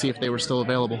checking to see if they were still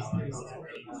available.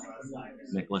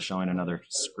 Nicolas showing another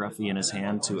Scruffy in his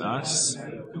hand to us.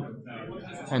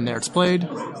 And there it's played.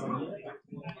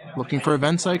 Looking for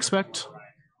events, I expect.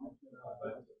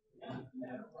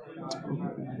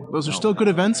 Those are still good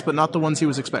events, but not the ones he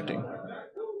was expecting.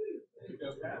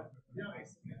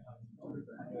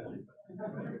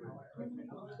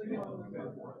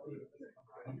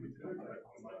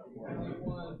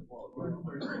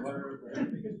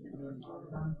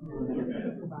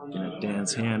 Looking at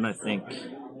Dan's hand, I think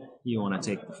you want to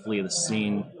take the flee of the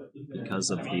scene because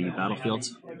of the battlefield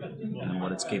and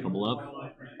what it's capable of.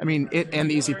 I mean, it and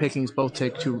the easy pickings both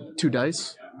take two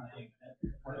dice.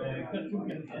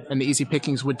 And the easy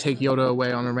pickings would take Yoda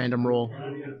away on a random roll.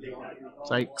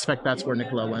 So I expect that's where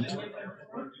Nicolas went.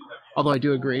 Although I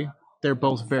do agree, they're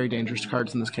both very dangerous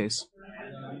cards in this case.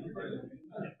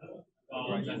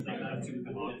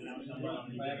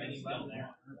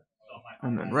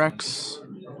 And then Rex.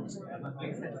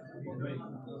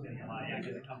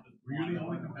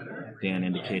 Dan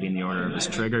indicating the order of his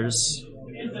triggers.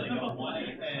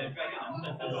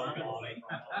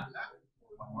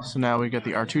 So now we get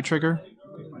the R2 trigger.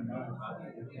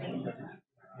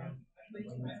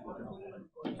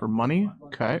 For money?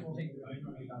 Okay.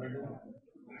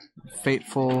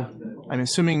 Fateful. I'm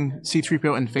assuming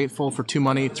C-3PO and Fateful for 2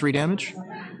 money, 3 damage.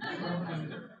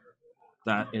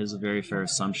 That is a very fair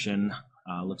assumption.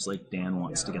 Looks like Dan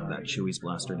wants to get that Chewie's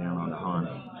Blaster down onto Han.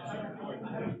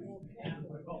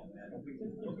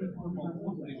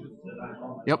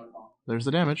 Yep, there's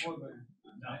the damage.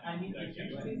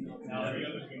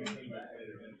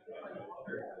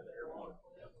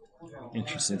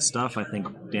 Interesting stuff. I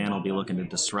think Dan will be looking to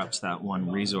disrupt that one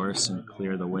resource and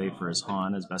clear the way for his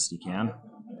Han as best he can.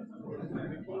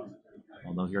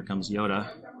 Although here comes Yoda.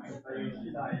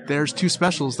 There's 2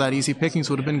 specials. That easy pickings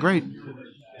would have been great.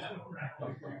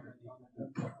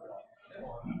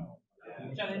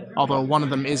 Although one of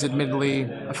them is admittedly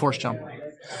a force jump.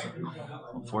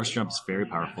 Force jump is very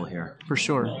powerful here. For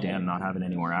sure. Dan not having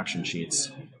any more action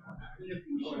sheets.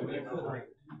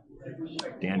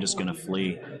 Dan just going to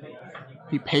flee.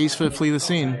 He pays to flee the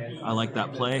scene. I like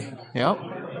that play. Yep.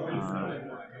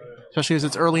 Especially as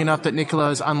it's early enough that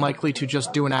Nicolas is unlikely to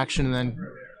just do an action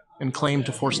and claim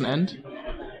to force an end.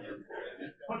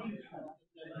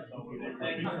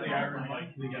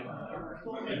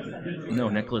 No,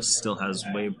 Nicolas still has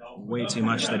way too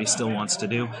much that he still wants to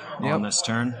do on this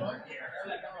turn.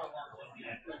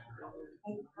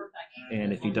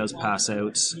 And if he does pass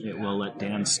out, it will let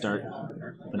Dan start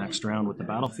the next round with the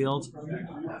battlefield.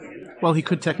 Well, he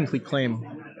could technically claim,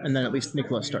 and then at least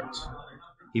Nicolas starts.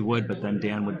 He would, but then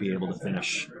Dan would be able to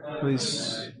finish.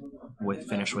 Please.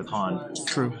 Finish with Han.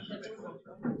 True.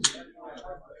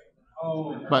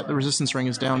 But the resistance ring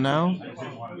is down now.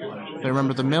 They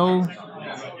remember the mill.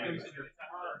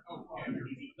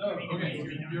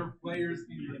 Your players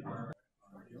can.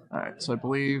 Alright, so I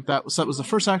believe that was the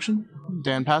first action.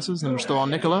 Dan passes, and we're still on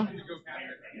Nicolas.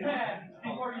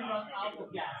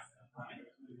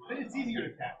 But it's easier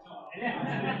to catch.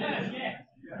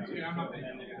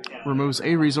 Removes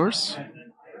a resource.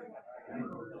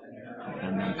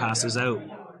 And then passes out.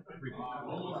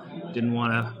 Didn't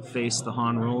want to face the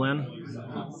Han roll in.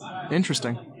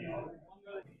 Interesting.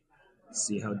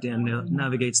 See how Dan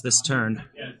navigates this turn.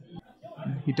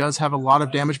 He does have a lot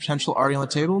of damage potential already on the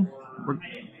table.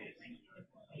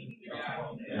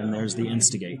 And there's the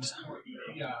instigate.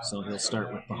 So he'll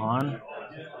start with the Han.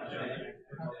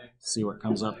 See what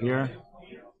comes up here.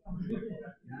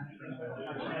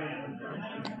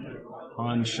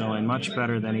 Han showing much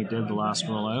better than he did the last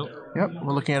roll out. Yep,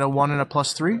 we're looking at a 1 and a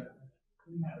 +3.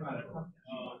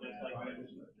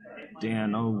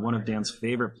 Dan, one of Dan's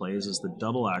favorite plays is the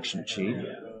double action cheat.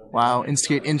 Wow,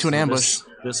 instigate into an ambush.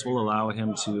 This will allow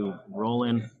him to roll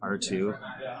in R2,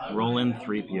 roll in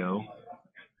Threepio,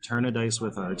 turn a dice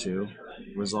with R2,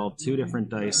 resolve 2 different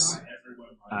dice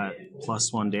at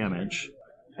 +1 damage,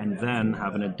 and then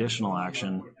have an additional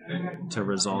action to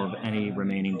resolve any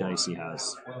remaining dice he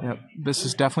has. Yep, this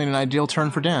is definitely an ideal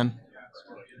turn for Dan.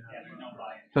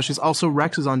 Especially also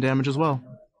Rex is on damage as well.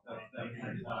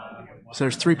 So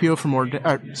there's 3PO for more,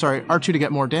 R2 to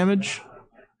get more damage.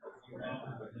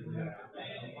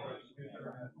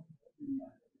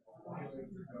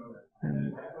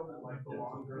 And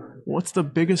what's the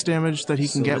biggest damage that he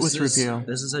can get with 3PO?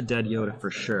 This is a dead Yoda for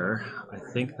sure. I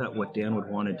think that what Dan would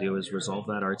want to do is resolve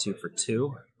that R2 for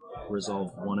 2,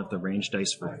 resolve one of the range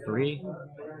dice for 3,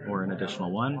 or an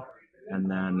additional 1,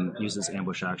 and then use his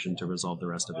ambush action to resolve the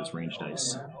rest of his range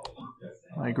dice.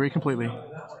 I agree completely.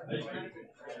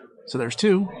 So there's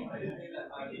 2.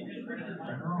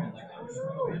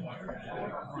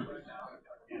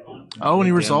 Oh, and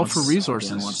he resolved for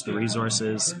resources. Dan wants the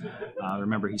resources.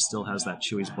 Remember, he still has that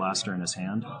Chewie's blaster in his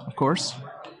hand. Of course.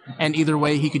 And either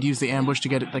way, he could use the ambush to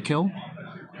get the kill.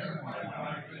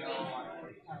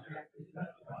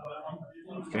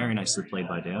 Very nicely played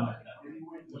by Dan.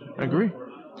 I agree.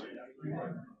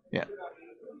 Yeah.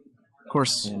 Of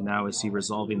course. And now is he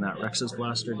resolving that Rex's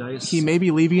blaster dice? He may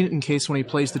be leaving it in case when he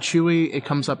plays the Chewie, it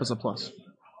comes up as a plus.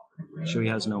 Chewie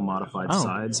has no modified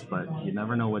sides, but you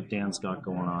never know what Dan's got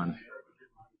going on.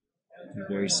 He's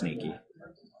very sneaky.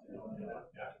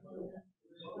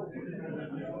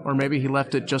 Or maybe he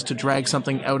left it just to drag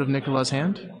something out of Nicolas'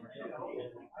 hand.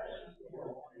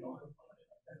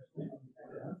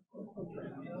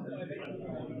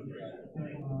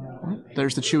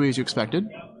 There's the Chewie as you expected.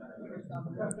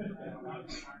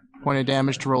 Point of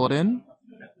damage to roll it in.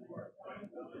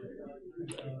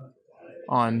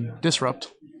 On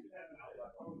Disrupt.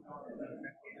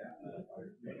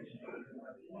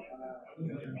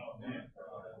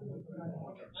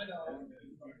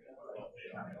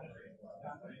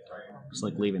 Looks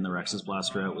like leaving the Rex's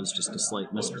blaster out was just a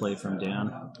slight misplay from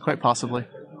Dan. Quite possibly.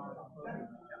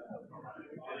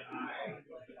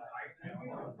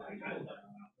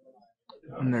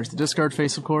 And there's the discard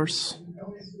face, of course,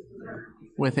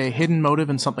 with a hidden motive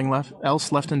and something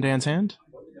else left in Dan's hand.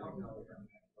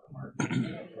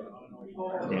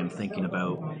 Dan thinking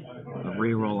about a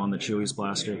reroll on the Chewie's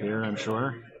blaster here, I'm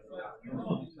sure.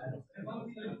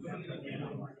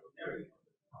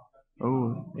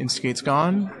 Oh, Instigate's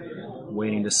gone.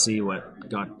 Waiting to see what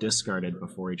got discarded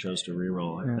before he chose to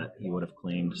reroll. I bet he would have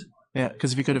claimed. Yeah,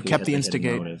 because if he could have kept the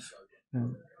Instigate. If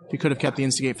he could have kept the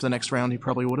Instigate for the next round, he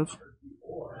probably would have.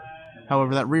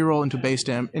 However, that reroll into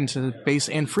base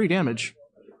and free damage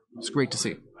is great to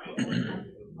see.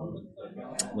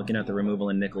 Looking at the removal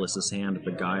in Nicolas's hand,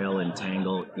 Beguile,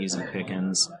 Entangle, Easy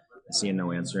Pickings. Seeing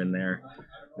no answer in there.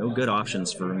 No good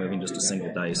options for removing just a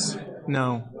single dice.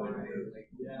 No.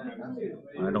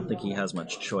 I don't think he has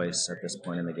much choice at this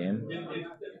point in the game.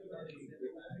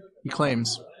 He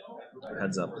claims.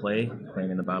 Heads up play,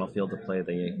 claiming the battlefield to play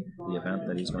the event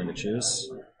that he's going to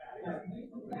choose.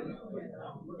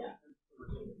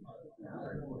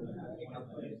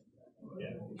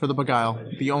 For the Beguile,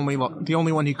 the only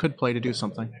one he could play to do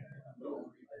something.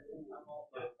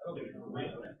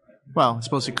 Well, I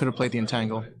suppose he could have played the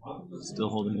Entangle. Still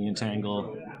holding the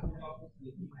Entangle.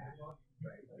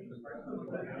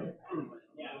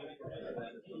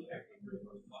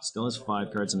 Still has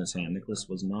 5 cards in his hand. Nicolas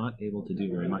was not able to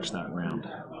do very much that round.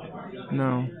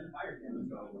 No.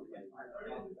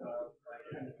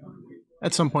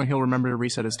 At some point, he'll remember to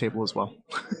reset his table as well.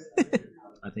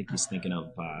 I think he's thinking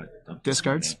of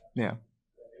discards? Yeah.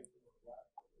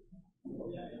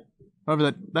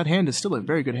 However, that hand is still a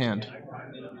very good hand.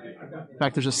 In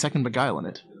fact, there's a second Beguile in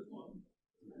it.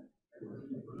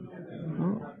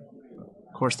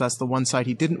 Of course, that's the one side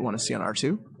he didn't want to see on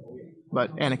R2,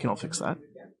 but Anakin will fix that.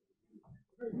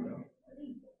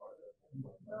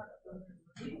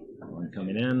 One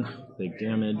coming in, big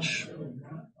damage.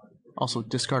 Also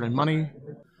discarded money.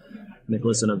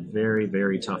 Nicolas in a very,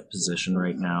 very tough position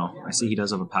right now. I see he does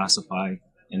have a pacify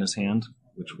in his hand,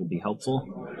 which will be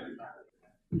helpful.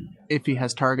 If he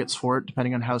has targets for it,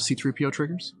 depending on how C-3PO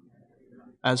triggers.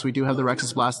 As we do have the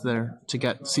Rex's Blast there to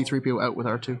get C-3PO out with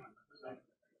R2.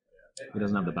 He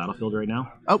doesn't have the battlefield right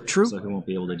now. Oh, true. So he won't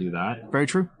be able to do that. Very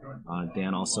true.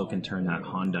 Dan also can turn that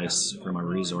Han dice from a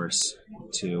resource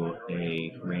to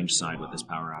a range side with his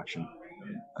power action.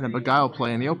 And a Beguile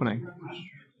play in the opening.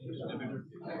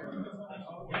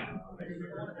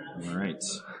 All right.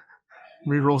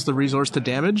 Rerolls the resource to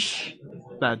damage.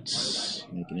 That's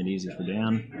making it easy for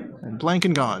Dan. And blank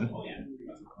and gone.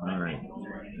 All right.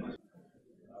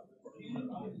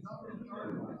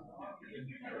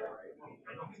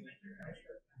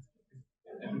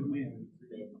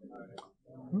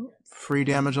 Free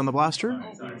damage on the blaster.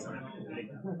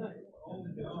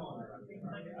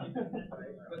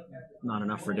 Not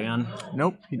enough for Dan.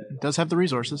 Nope, he does have the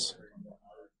resources.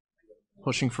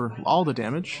 Pushing for all the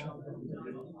damage.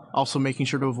 Also making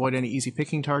sure to avoid any easy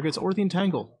picking targets or the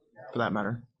entangle, for that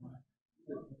matter.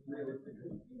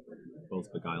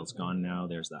 Both Beguile's gone now.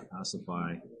 There's that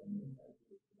pacify.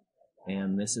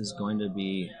 And this is going to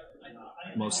be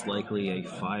most likely a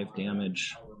 5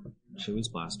 damage Chewie's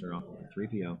blaster off of the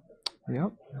Threepio.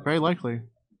 Yep, very likely.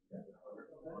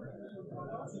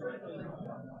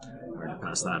 Hard to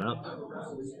pass that up.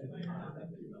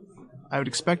 I would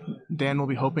expect Dan will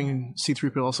be hoping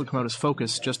C-3PO will also come out as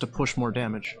focus just to push more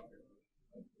damage.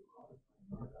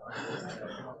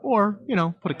 Or, you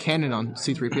know, put a cannon on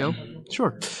C-3PO.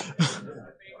 Sure.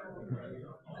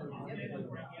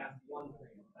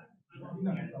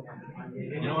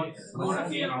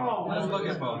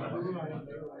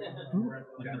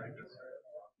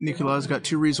 Nicolas got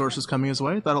 2 resources coming his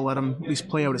way. That'll let him at least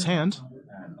play out his hand.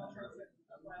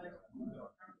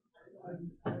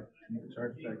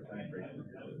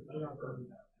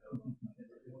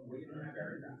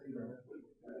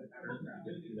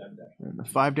 And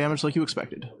 5 damage like you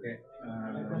expected.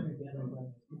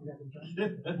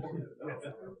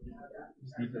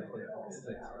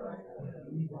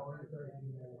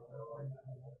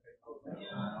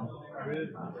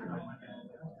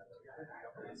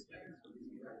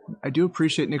 I do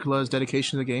appreciate Nicolas'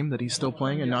 dedication to the game, that he's still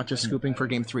playing and not just scooping for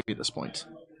Game 3 at this point.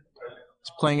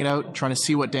 He's playing it out, trying to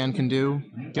see what Dan can do,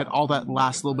 get all that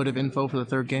last little bit of info for the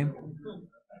 3rd game.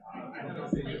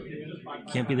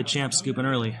 Can't be the champ scooping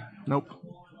early. Nope.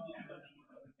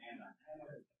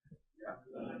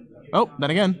 Oh, then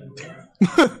again.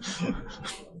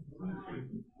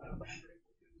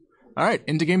 Alright,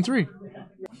 into Game 3.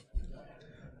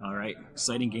 Alright,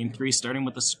 exciting Game 3, starting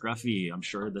with the Scruffy. I'm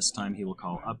sure this time he will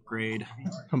call upgrade.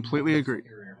 Completely agree.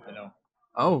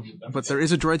 Oh, but there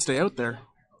is a droid stay out there.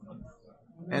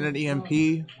 And an EMP.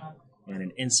 And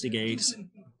an Instigate, a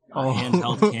Oh.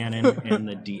 handheld cannon, and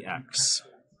the DX.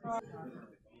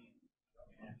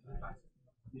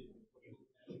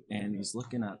 And he's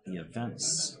looking at the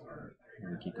events. I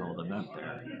think he called event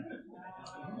there.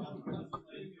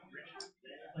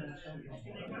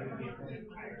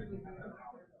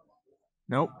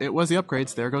 Nope, it was the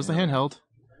upgrades. There goes the handheld.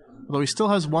 Although he still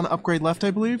has 1 upgrade left,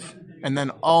 I believe. And then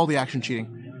all the action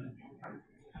cheating.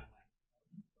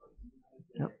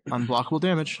 Yep, unblockable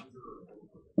damage.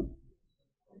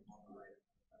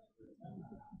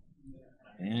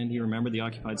 And he remembered the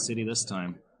occupied city this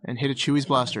time. And hit a Chewie's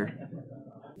blaster.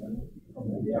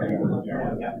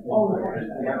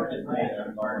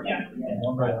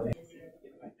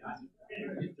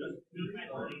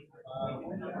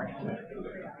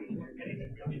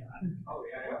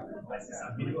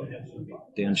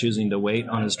 Dan choosing to wait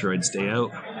on his droid stay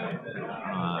out,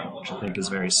 which I think is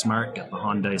very smart. Get the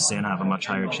Han dice in, have a much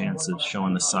higher chance of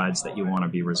showing the sides that you want to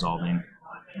be resolving.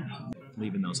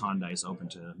 Leaving those Han dice open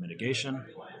to mitigation.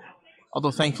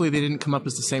 Although thankfully they didn't come up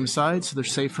as the same side, so they're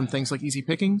safe from things like easy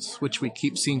pickings, which we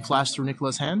keep seeing flash through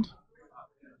Nicolas' hand.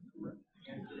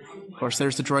 Of course,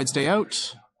 there's the droid stay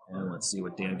out. And let's see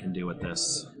what Dan can do with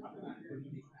this.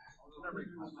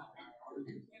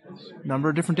 Number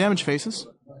of different damage faces.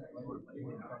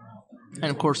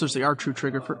 And of course, there's the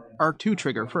R2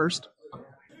 trigger first.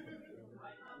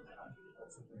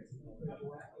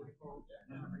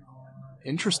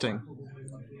 Interesting.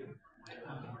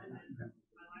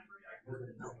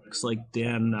 Looks like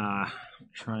Dan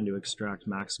trying to extract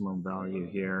maximum value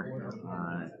here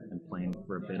and playing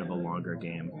for a bit of a longer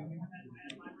game.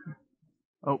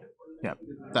 Oh, yeah,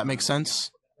 that makes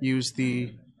sense. Use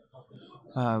the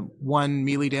 1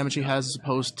 melee damage he has as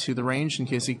opposed to the range in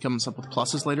case he comes up with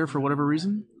pluses later for whatever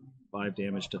reason. 5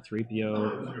 damage to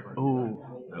Threepio.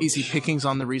 Oh, easy pickings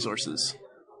on the resources.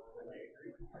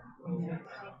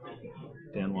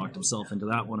 Dan walked himself into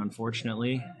that one,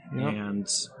 unfortunately, Yep. and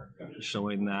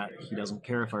showing that he doesn't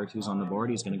care if R2's on the board,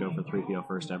 he's going to go for Threepio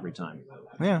first every time.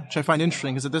 Yeah, which I find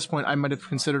interesting, because at this point I might have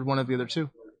considered one of the other two.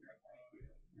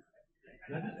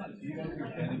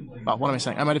 Well, what am I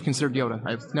saying? I might have considered Yoda.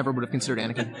 I never would have considered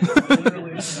Anakin.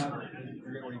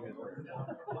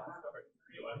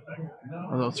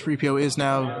 Although Threepio is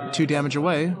now 2 damage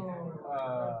away.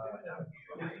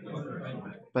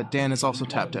 But Dan is also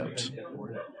tapped out.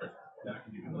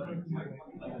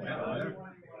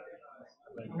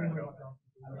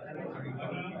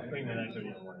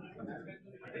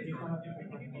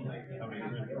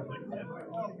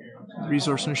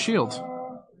 Resource and a shield.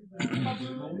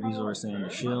 Resource and a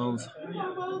shield.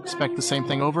 Expect the same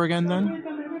thing over again then?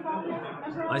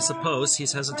 I suppose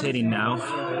he's hesitating now.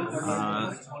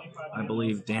 I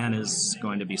believe Dan is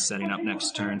going to be setting up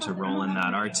next turn to roll in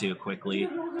that R2 quickly.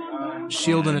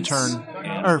 Shield in a turn.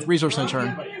 Or resource in a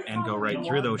turn. And go right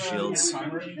through those shields.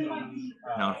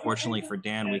 Now, unfortunately for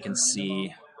Dan, we can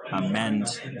see a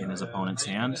mend in his opponent's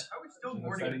hand.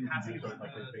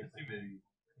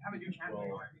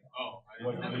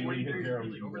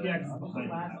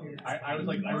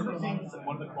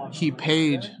 He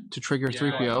paid to trigger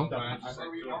Threepio.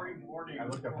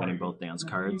 Getting both Dan's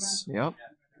cards. Yep.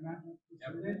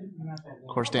 Of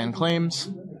course, Dan claims.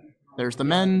 There's the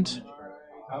mend.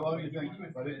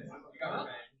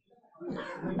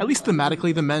 At least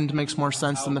thematically, the mend makes more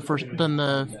sense than the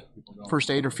first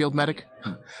aid or field medic,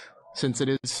 since it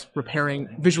is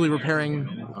visually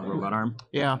repairing a robot arm.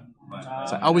 Yeah.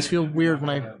 So I always feel weird when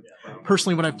I've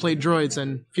played droids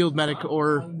and field medic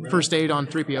or first aid on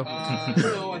Threepio.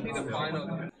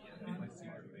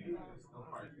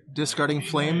 Discarding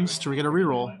flames to get a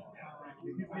reroll.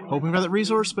 Hoping for that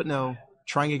resource, but no.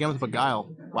 Trying again with Beguile.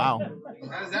 Wow.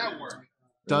 How does that work?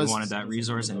 Really wanted that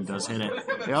resource and he does hit it.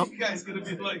 Yep. You guys gonna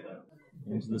be like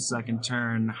Into the second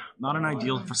turn. Not an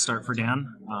ideal start for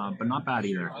Dan, but not bad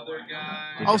either. other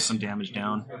guy. Did get some damage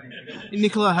down.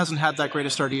 Nicolas hasn't had that great a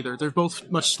start either. They're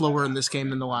both much slower in this game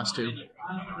than the last two.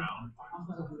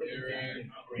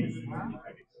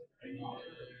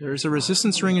 There's a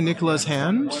resistance ring in Nicolas'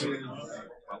 hand,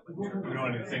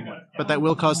 but that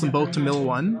will cause them both to mill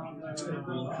 1.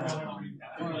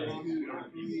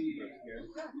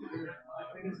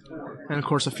 And of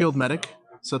course a field medic.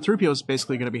 So Threepio is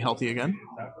basically going to be healthy again.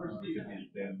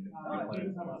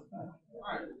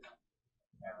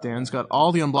 Dan's got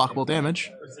all the unblockable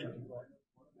damage.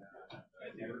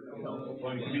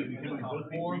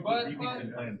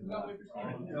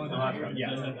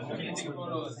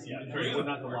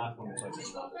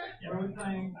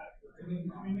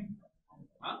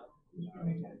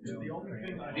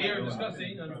 They are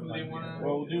discussing on who they want to.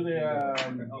 Well, we'll do the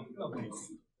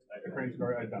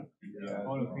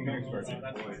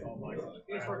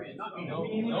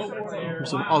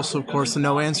There's also, of course, the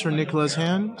no answer in Nicola's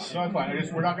hand.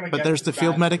 But there's the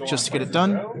field medic just to get it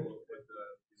done.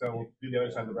 So we'll do the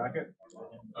other side of the bracket.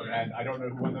 And I don't know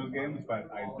who won those games, but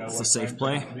I know It's a safe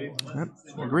play. Yep,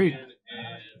 agreed.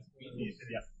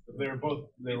 They're both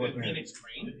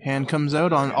Hand comes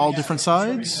out on all different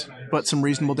sides, but some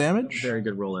reasonable damage. Very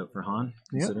good rollout for Han,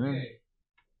 Yep. considering.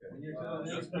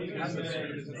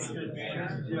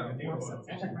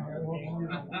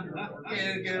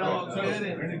 Get it all good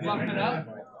and fuck it up.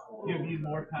 give you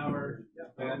more power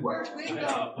than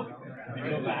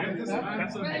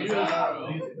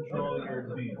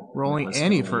Rolling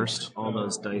Annie first. All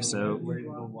those dice out.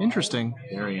 Interesting.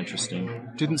 Very interesting.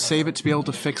 Didn't save it to be able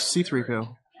to fix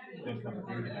C-3PO.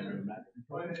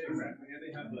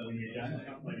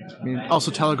 I mean, it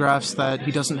also telegraphs that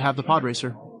he doesn't have the pod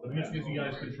racer.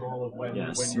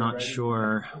 Yes, not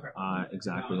sure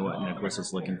exactly what Nicholas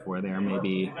is looking for there.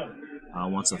 Maybe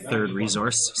wants a third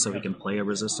resource so he can play a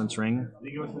resistance ring.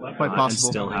 Quite And possible.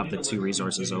 still have the two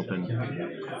resources open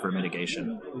for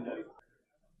mitigation.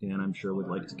 Dan, I'm sure, would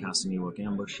like to cast a Ewok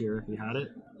ambush here if he had it.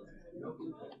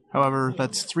 However,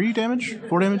 that's 3 damage?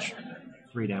 4 damage?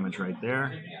 3 damage right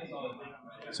there.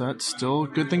 So that's still a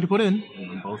good thing to put in.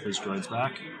 And both his droids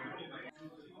back.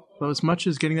 Though as much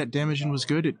as getting that damage in was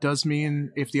good, it does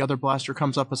mean if the other blaster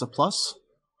comes up as a plus,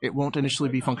 it won't initially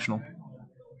be functional.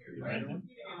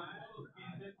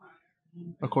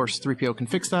 Of course, 3PO can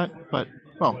fix that, but,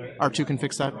 well, R2 can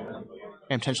fix that,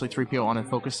 and potentially 3PO on a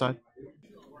focus side.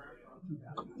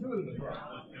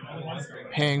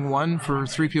 Paying 1 for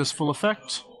 3PO's full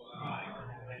effect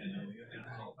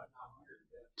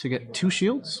to get 2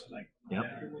 shields. Yep.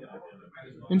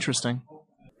 Interesting.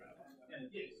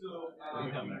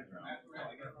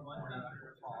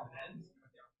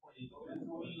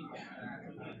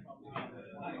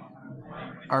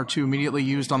 R2 immediately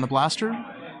used on the blaster.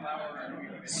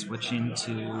 Switching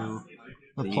to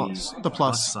The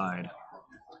plus. side,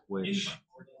 which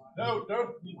No,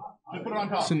 just put it on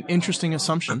top. It's an interesting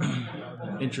assumption.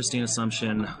 interesting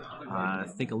assumption. I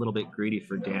think a little bit greedy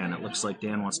for Dan. It looks like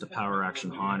Dan wants to power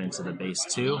action Han into the base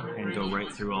 2 and go right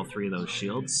through all 3 of those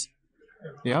shields.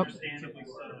 Yep.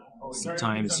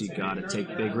 Sometimes you gotta take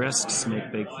big risks,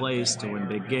 make big plays to win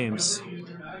big games.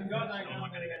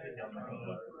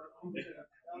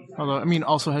 Although, I mean,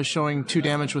 also has showing 2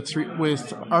 damage with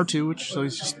R2, which so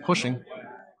he's just pushing.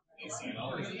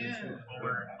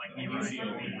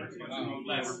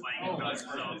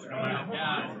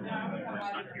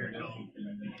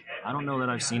 I don't know that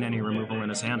I've seen any removal in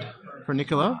his hand. For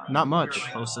Nicolas, not much.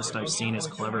 Closest I've seen is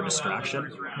Clever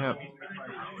Distraction, Yep.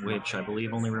 which I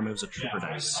believe only removes a Trooper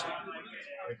dice.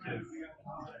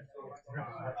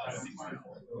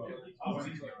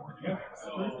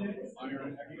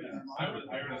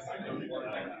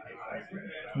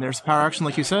 And there's the power action,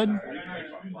 like you said.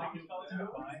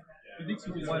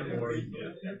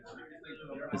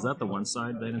 Is that the one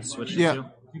side they didn't switch it Yeah. to?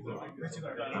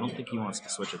 I don't think he wants to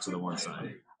switch it to the one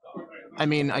side. I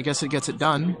mean, I guess it gets it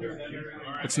done.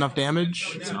 It's enough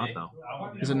damage. It's not, though.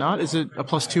 Is it not? Is it a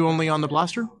 +2 only on the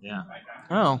blaster? Yeah.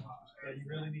 Oh.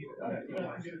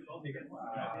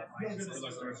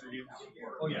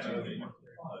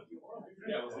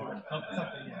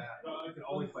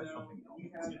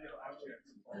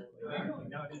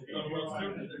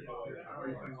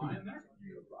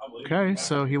 Okay,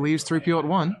 so he leaves Threepio at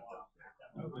 1.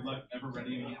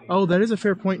 Oh, that is a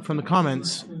fair point from the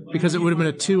comments. Because it would have been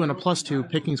a 2 and a +2,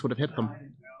 Pickings would have hit them.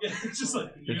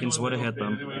 Pickens would have hit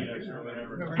them.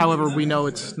 However, we know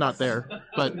it's not there.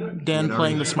 But Dan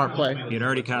playing the smart play. He had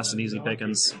already cast an easy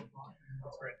Pickens.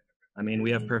 I mean,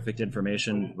 we have perfect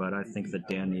information, but I think that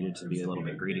Dan needed to be a little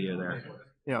bit greedier there.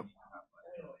 Yep.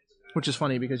 Which is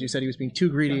funny because you said he was being too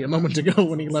greedy a moment ago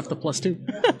when he left the +2.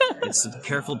 It's a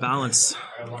careful balance.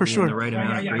 For sure. The right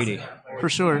amount of greedy. For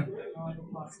sure.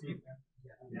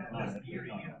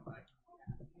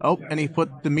 Oh, and he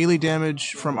put the melee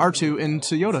damage from R2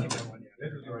 into Yoda.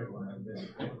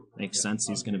 Makes sense.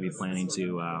 He's going to be planning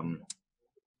to...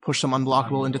 Push some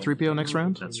unblockable into Threepio next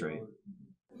round. That's right.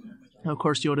 Now, of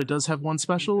course, Yoda does have 1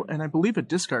 special, and I believe a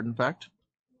discard, in fact.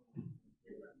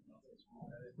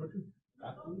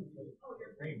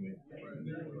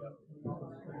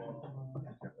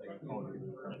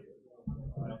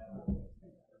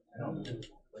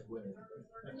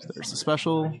 So there's the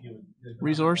special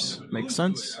resource, makes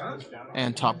sense.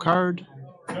 And top card,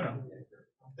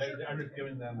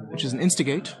 which is an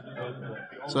instigate.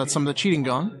 So that's some of the cheating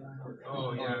gone.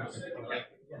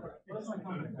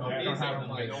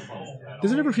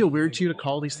 Does it ever feel weird to you to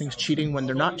call these things cheating when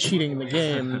they're not cheating in the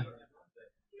game?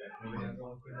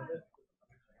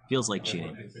 Feels like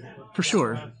cheating. For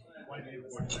sure.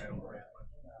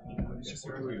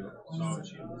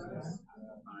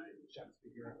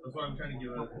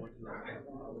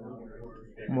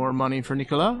 More money for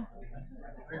Nicolas.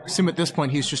 Assume at this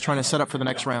point he's just trying to set up for the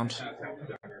next round.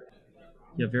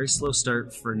 Yeah, very slow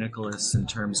start for Nicholas in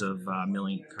terms of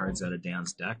milling cards out of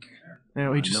Dan's deck. You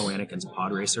know, he just, No Anakin's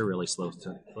Pod Racer really slows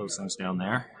things down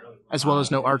there. as well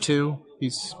as no R2.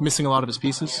 He's missing a lot of his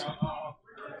pieces.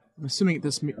 I'm assuming at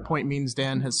this point means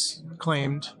Dan has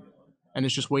claimed and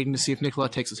is just waiting to see if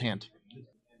Nicolas takes his hand.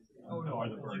 Oh,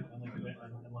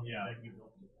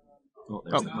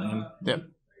 there's the claim. Yep.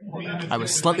 I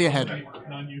was slightly ahead.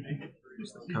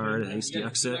 There's the card, hasty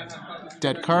exit.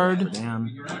 Dead card.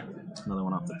 Dan. Another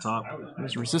one off the top.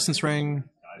 There's a resistance ring.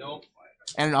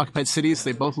 And an occupied city, so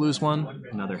they both lose 1.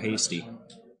 Another hasty.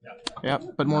 Yep.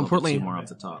 But more Two importantly, more off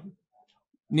the top.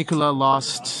 Nicolas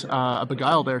lost a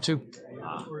Beguile there too.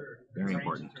 Very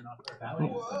important.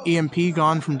 EMP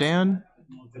gone from Dan.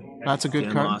 That's a good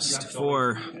Dan card. lost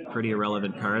 4 pretty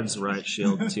irrelevant cards. Riot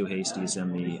Shield, 2 hasties,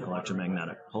 and the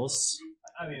Electromagnetic Pulse.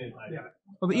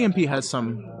 Well, the EMP has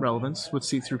some relevance with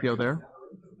C-3PO there.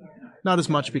 Not as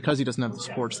much because he doesn't have the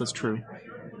supports, that's true.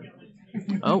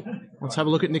 Oh, let's have a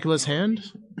look at Nicolas'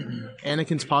 hand.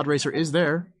 Anakin's Pod Racer is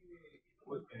there.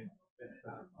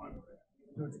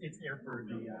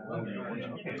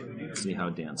 See how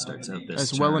Dan starts out this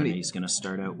As turn. well in the- He's going to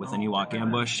start out with an Ewok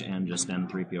ambush and just end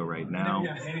Threepio right now.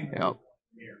 Yep.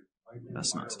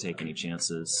 Best not to take any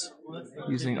chances.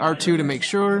 Using R2 to make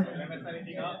sure.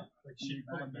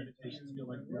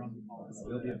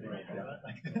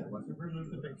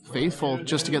 Faithful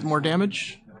just to get more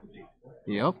damage.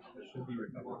 Yep.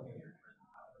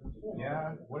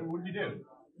 Yeah. What did you do?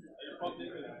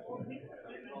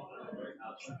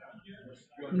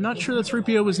 I'm not sure that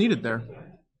Threepio was needed there.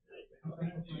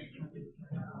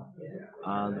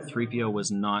 The Threepio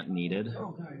was not needed.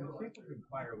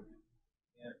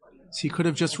 So he could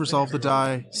have just resolved the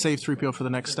die, saved Threepio for the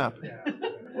next step.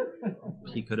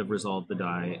 He could have resolved the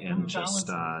die and just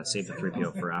saved the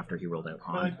Threepio for after he rolled out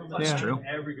Han. That's true.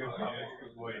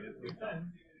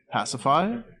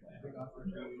 Pacify.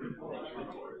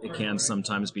 It can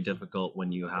sometimes be difficult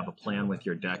when you have a plan with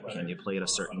your deck and you play it a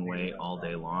certain way all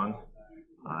day long.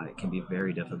 It can be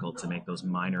very difficult to make those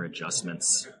minor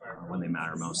adjustments when they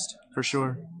matter most. For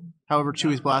sure. However,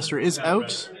 Chewie's Blaster is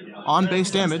out on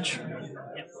base damage.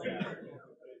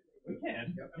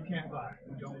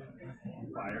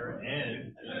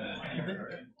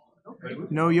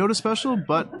 No Yoda special,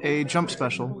 but a jump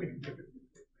special.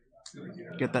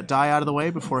 Get that die out of the way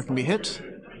before it can be hit.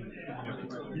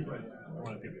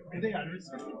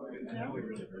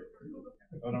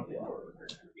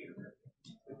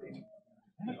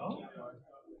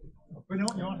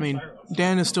 I mean,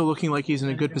 Dan is still looking like he's in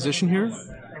a good position here.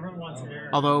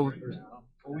 Although,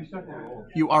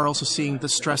 you are also seeing the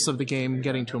stress of the game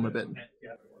getting to him a bit.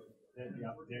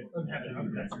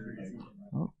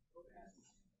 Oh.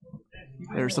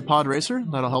 There's the Pod Racer.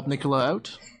 That'll help Nicolas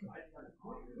out.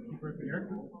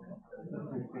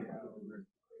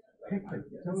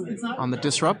 On the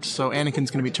Disrupt, so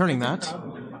Anakin's going to be turning that.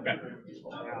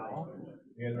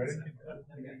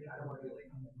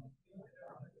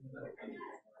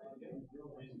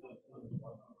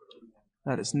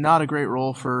 That is not a great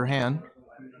roll for Han.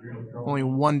 Only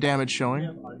 1 damage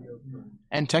showing.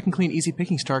 And technically an easy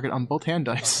pickings target on both hand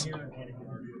dice.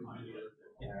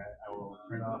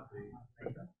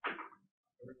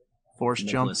 Force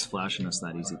jump. Nicolas flashing us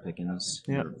that easy pickings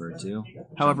Yep. referred to.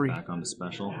 However, back on the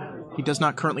special. He does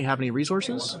not currently have any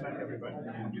resources.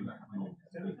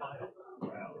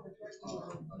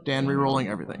 Dan re-rolling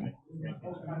everything.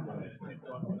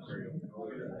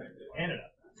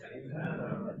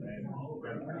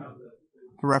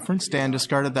 For reference, Dan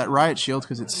discarded that riot shield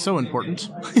because it's so important.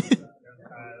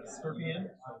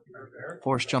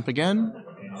 Force jump again,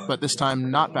 but this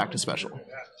time not back to special.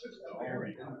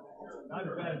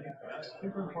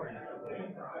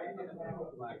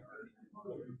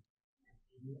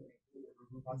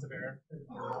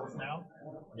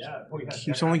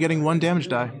 Keeps only getting 1 damage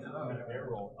die.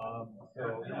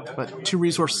 But 2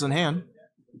 resources in hand.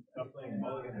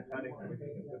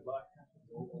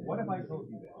 What if I told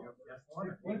you that?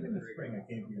 In the spring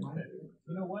I came to you and said,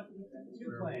 you know what?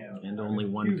 2 plans. And only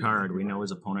 1 card. We know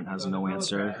his opponent has no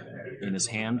answer in his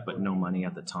hand, but no money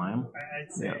at the time.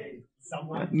 Yeah.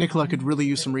 Nicolas could really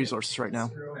use some resources right now.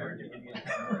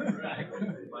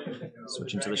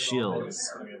 Switching to the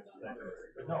shields.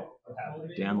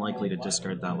 Dan likely to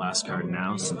discard that last card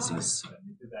now since he's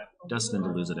destined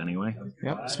to lose it anyway.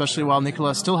 Yep, especially while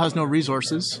Nicolas still has no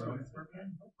resources.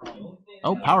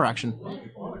 Oh, power action.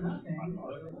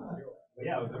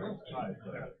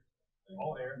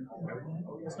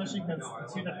 Especially because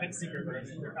the 2 that pick secret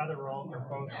points, their other roll are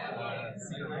both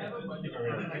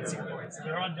secret points. So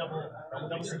they're on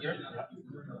double secret.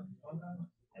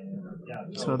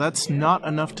 So that's not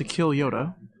enough to kill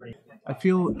Yoda. I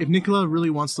feel if Nicolas really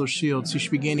wants those shields, he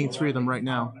should be gaining 3 of them right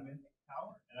now.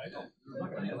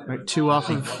 Right, 2 off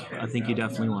of... I think you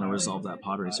definitely want to resolve that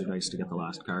Pod Racer dice to get the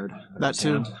last card. That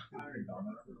too.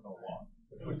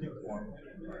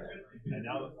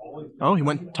 Oh, he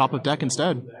went top of deck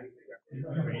instead.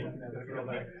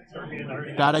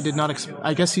 That I did not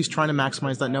I guess he's trying to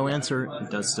maximize that no answer. He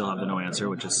does still have the no answer,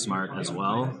 which is smart as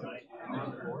well.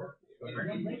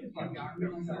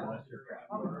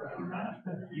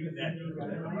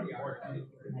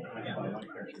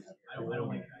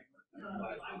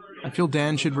 I feel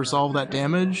Dan should resolve that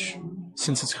damage,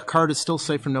 since his card is still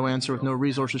safe from no answer with no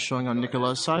resources showing on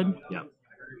Nicolas' side. Yeah.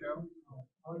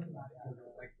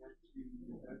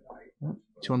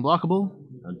 2 unblockable.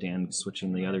 Dan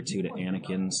switching the other 2 to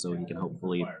Anakin so he can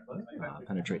hopefully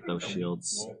penetrate those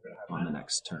shields on the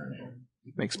next turn.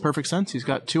 Makes perfect sense. He's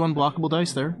got 2 unblockable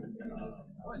dice there.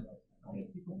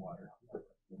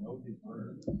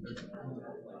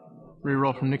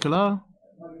 Reroll from Nicolas.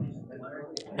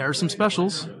 There are some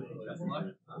specials.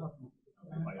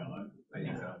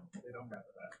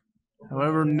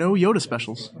 However, no Yoda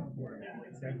specials.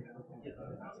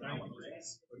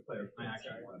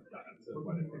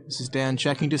 This is Dan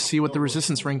checking to see what the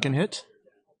resistance ring can hit.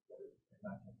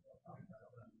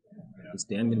 Is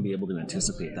Dan going to be able to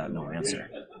anticipate that no answer?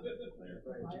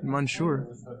 I'm unsure.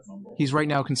 He's right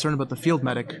now concerned about the field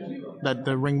medic that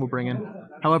the ring will bring in.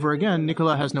 However, again,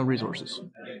 Nicolas has no resources.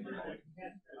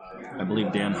 I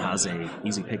believe Dan has a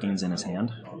easy pickings in his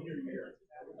hand.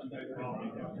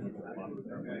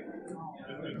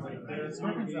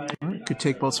 Alright, could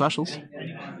take both specials.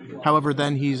 However,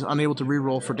 then he's unable to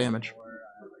reroll for damage.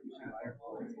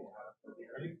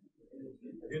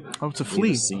 Oh, it's a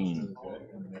flea. Scene.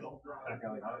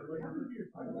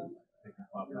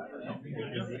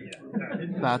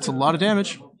 That's a lot of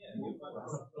damage.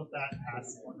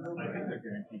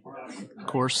 Of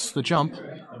course, the jump.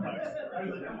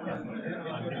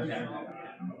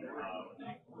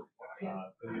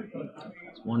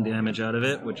 It's 1 damage out of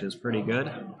it, which is pretty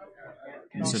good,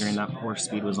 considering that force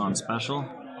speed was on special.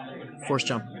 Force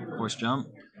jump. Force jump.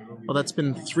 Well, that's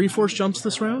been 3 force jumps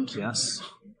this round. Yes.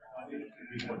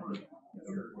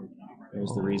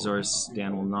 There's the resource.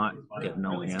 Dan will not get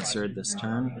no answered this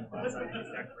turn.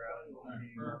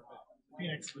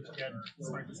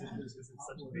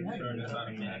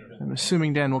 I'm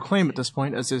assuming Dan will claim at this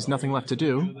point, as there's nothing left to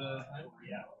do.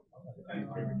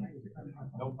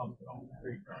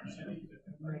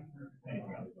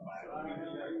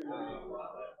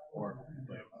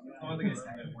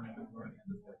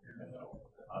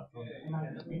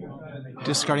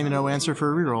 Discarding the no answer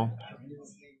for a reroll.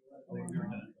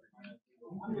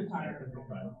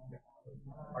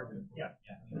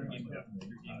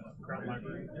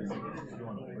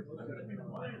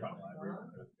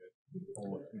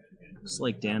 Looks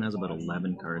like Dan has about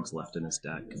 11 cards left in his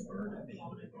deck.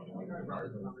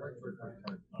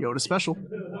 Yoda special.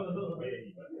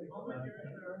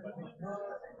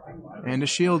 And a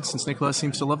shield, since Nicolas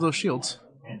seems to love those shields.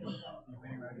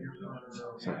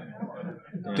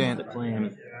 Dan. The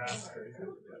claim.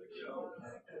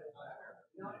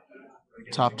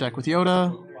 Top deck with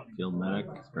Yoda. Field medic.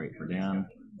 Great for Dan.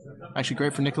 Actually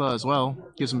great for Nicolas as well.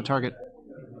 Gives him a target.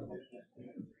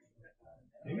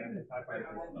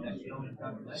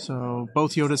 So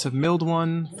both Yodas have milled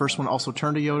one. First one also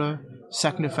turned to Yoda.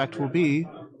 Second effect will be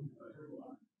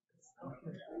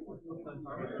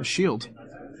a shield.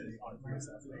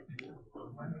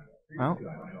 Well,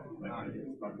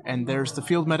 and there's the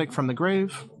field medic from the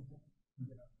grave.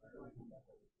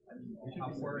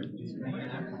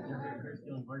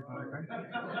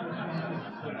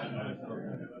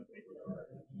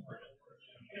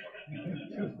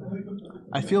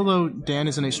 I feel, though, Dan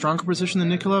is in a stronger position than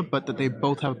Nicolas, but that they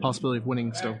both have a possibility of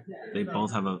winning still. They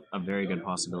both have a very good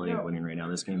possibility of winning right now.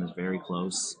 This game is very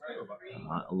close.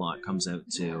 A lot comes out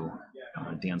to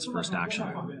Dan's first action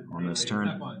on this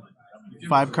turn.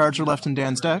 5 cards are left in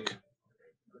Dan's deck.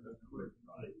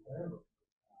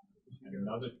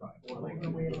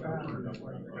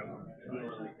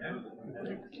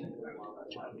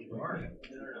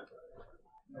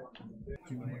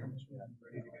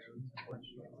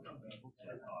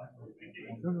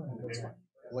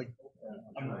 Like,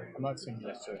 I'm not saying you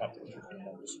necessarily have to intervene.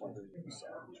 I'm just wondering if you saw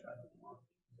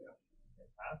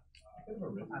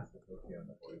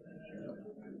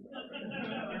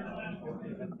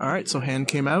All right, so hand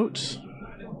came out.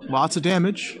 Lots of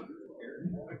damage.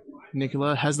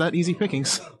 Nicolas has that easy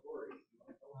pickings.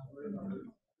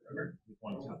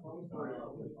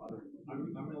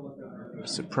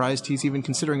 Surprised he's even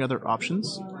considering other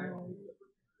options.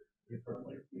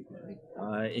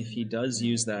 If he does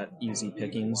use that easy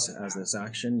pickings as this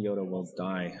action, Yoda will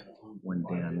die when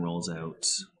Dan rolls out.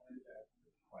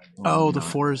 Oh, the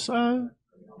 4s.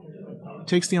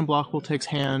 Takes the unblockable, takes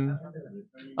hand.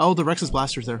 Oh, the Rex's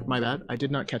Blaster's there. My bad. I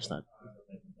did not catch that.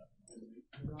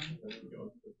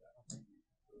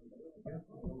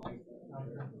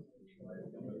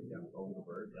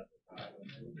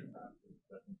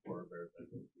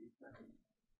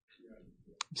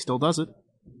 Still does it.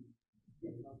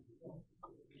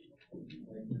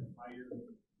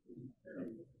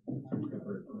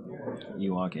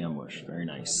 Ewok ambush. Very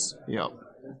nice. Yep.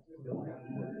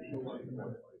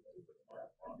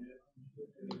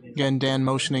 Again, Dan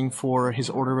motioning for his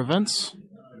order of events.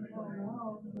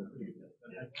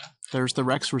 There's the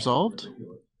Rex resolved.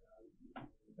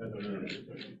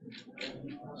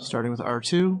 Starting with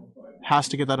R2. Has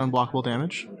to get that unblockable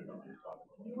damage.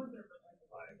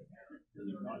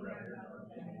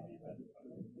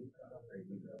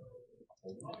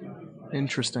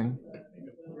 Interesting.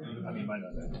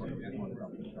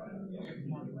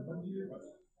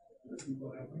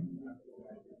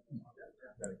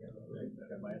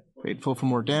 Grateful for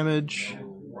more damage.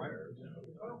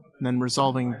 And then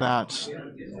resolving that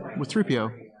with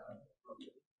Threepio.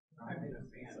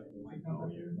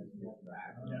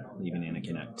 Leaving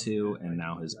Anakin at 2, and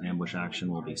now his ambush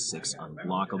action will be 6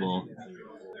 unblockable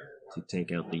to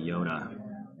take out the Yoda.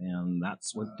 And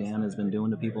that's what Dan has been doing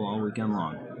to people all weekend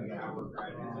long.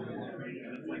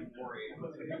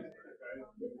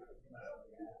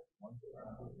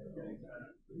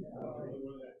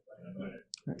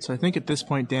 So I think at this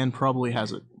point Dan probably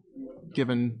has it,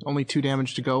 given only 2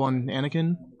 damage to go on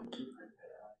Anakin.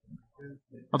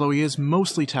 Although he is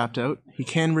mostly tapped out, he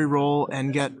can reroll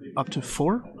and get up to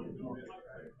 4.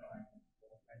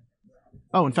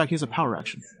 Oh, in fact, he has a power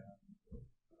action.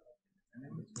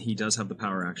 He does have the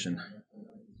power action.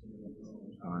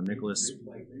 Nicholas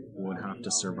would have to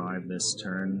survive this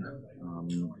turn,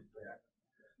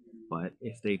 but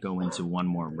if they go into 1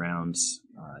 more round,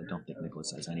 I don't think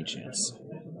Nicholas has any chance.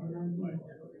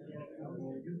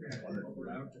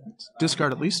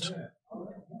 Discard at least.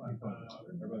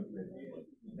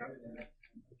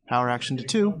 Power action to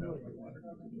 2.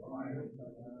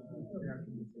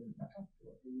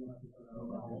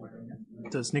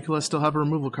 Does Nicholas still have a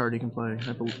removal card he can play?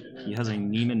 I believe. He has a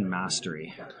Neiman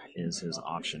Mastery is his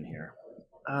option here.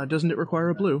 Doesn't it require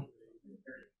a blue?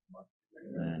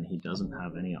 And he doesn't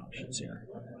have any options here.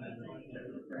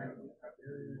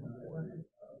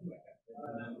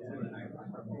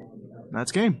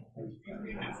 That's game.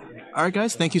 Alright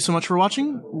guys, thank you so much for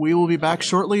watching. We will be back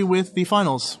shortly with the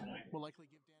finals.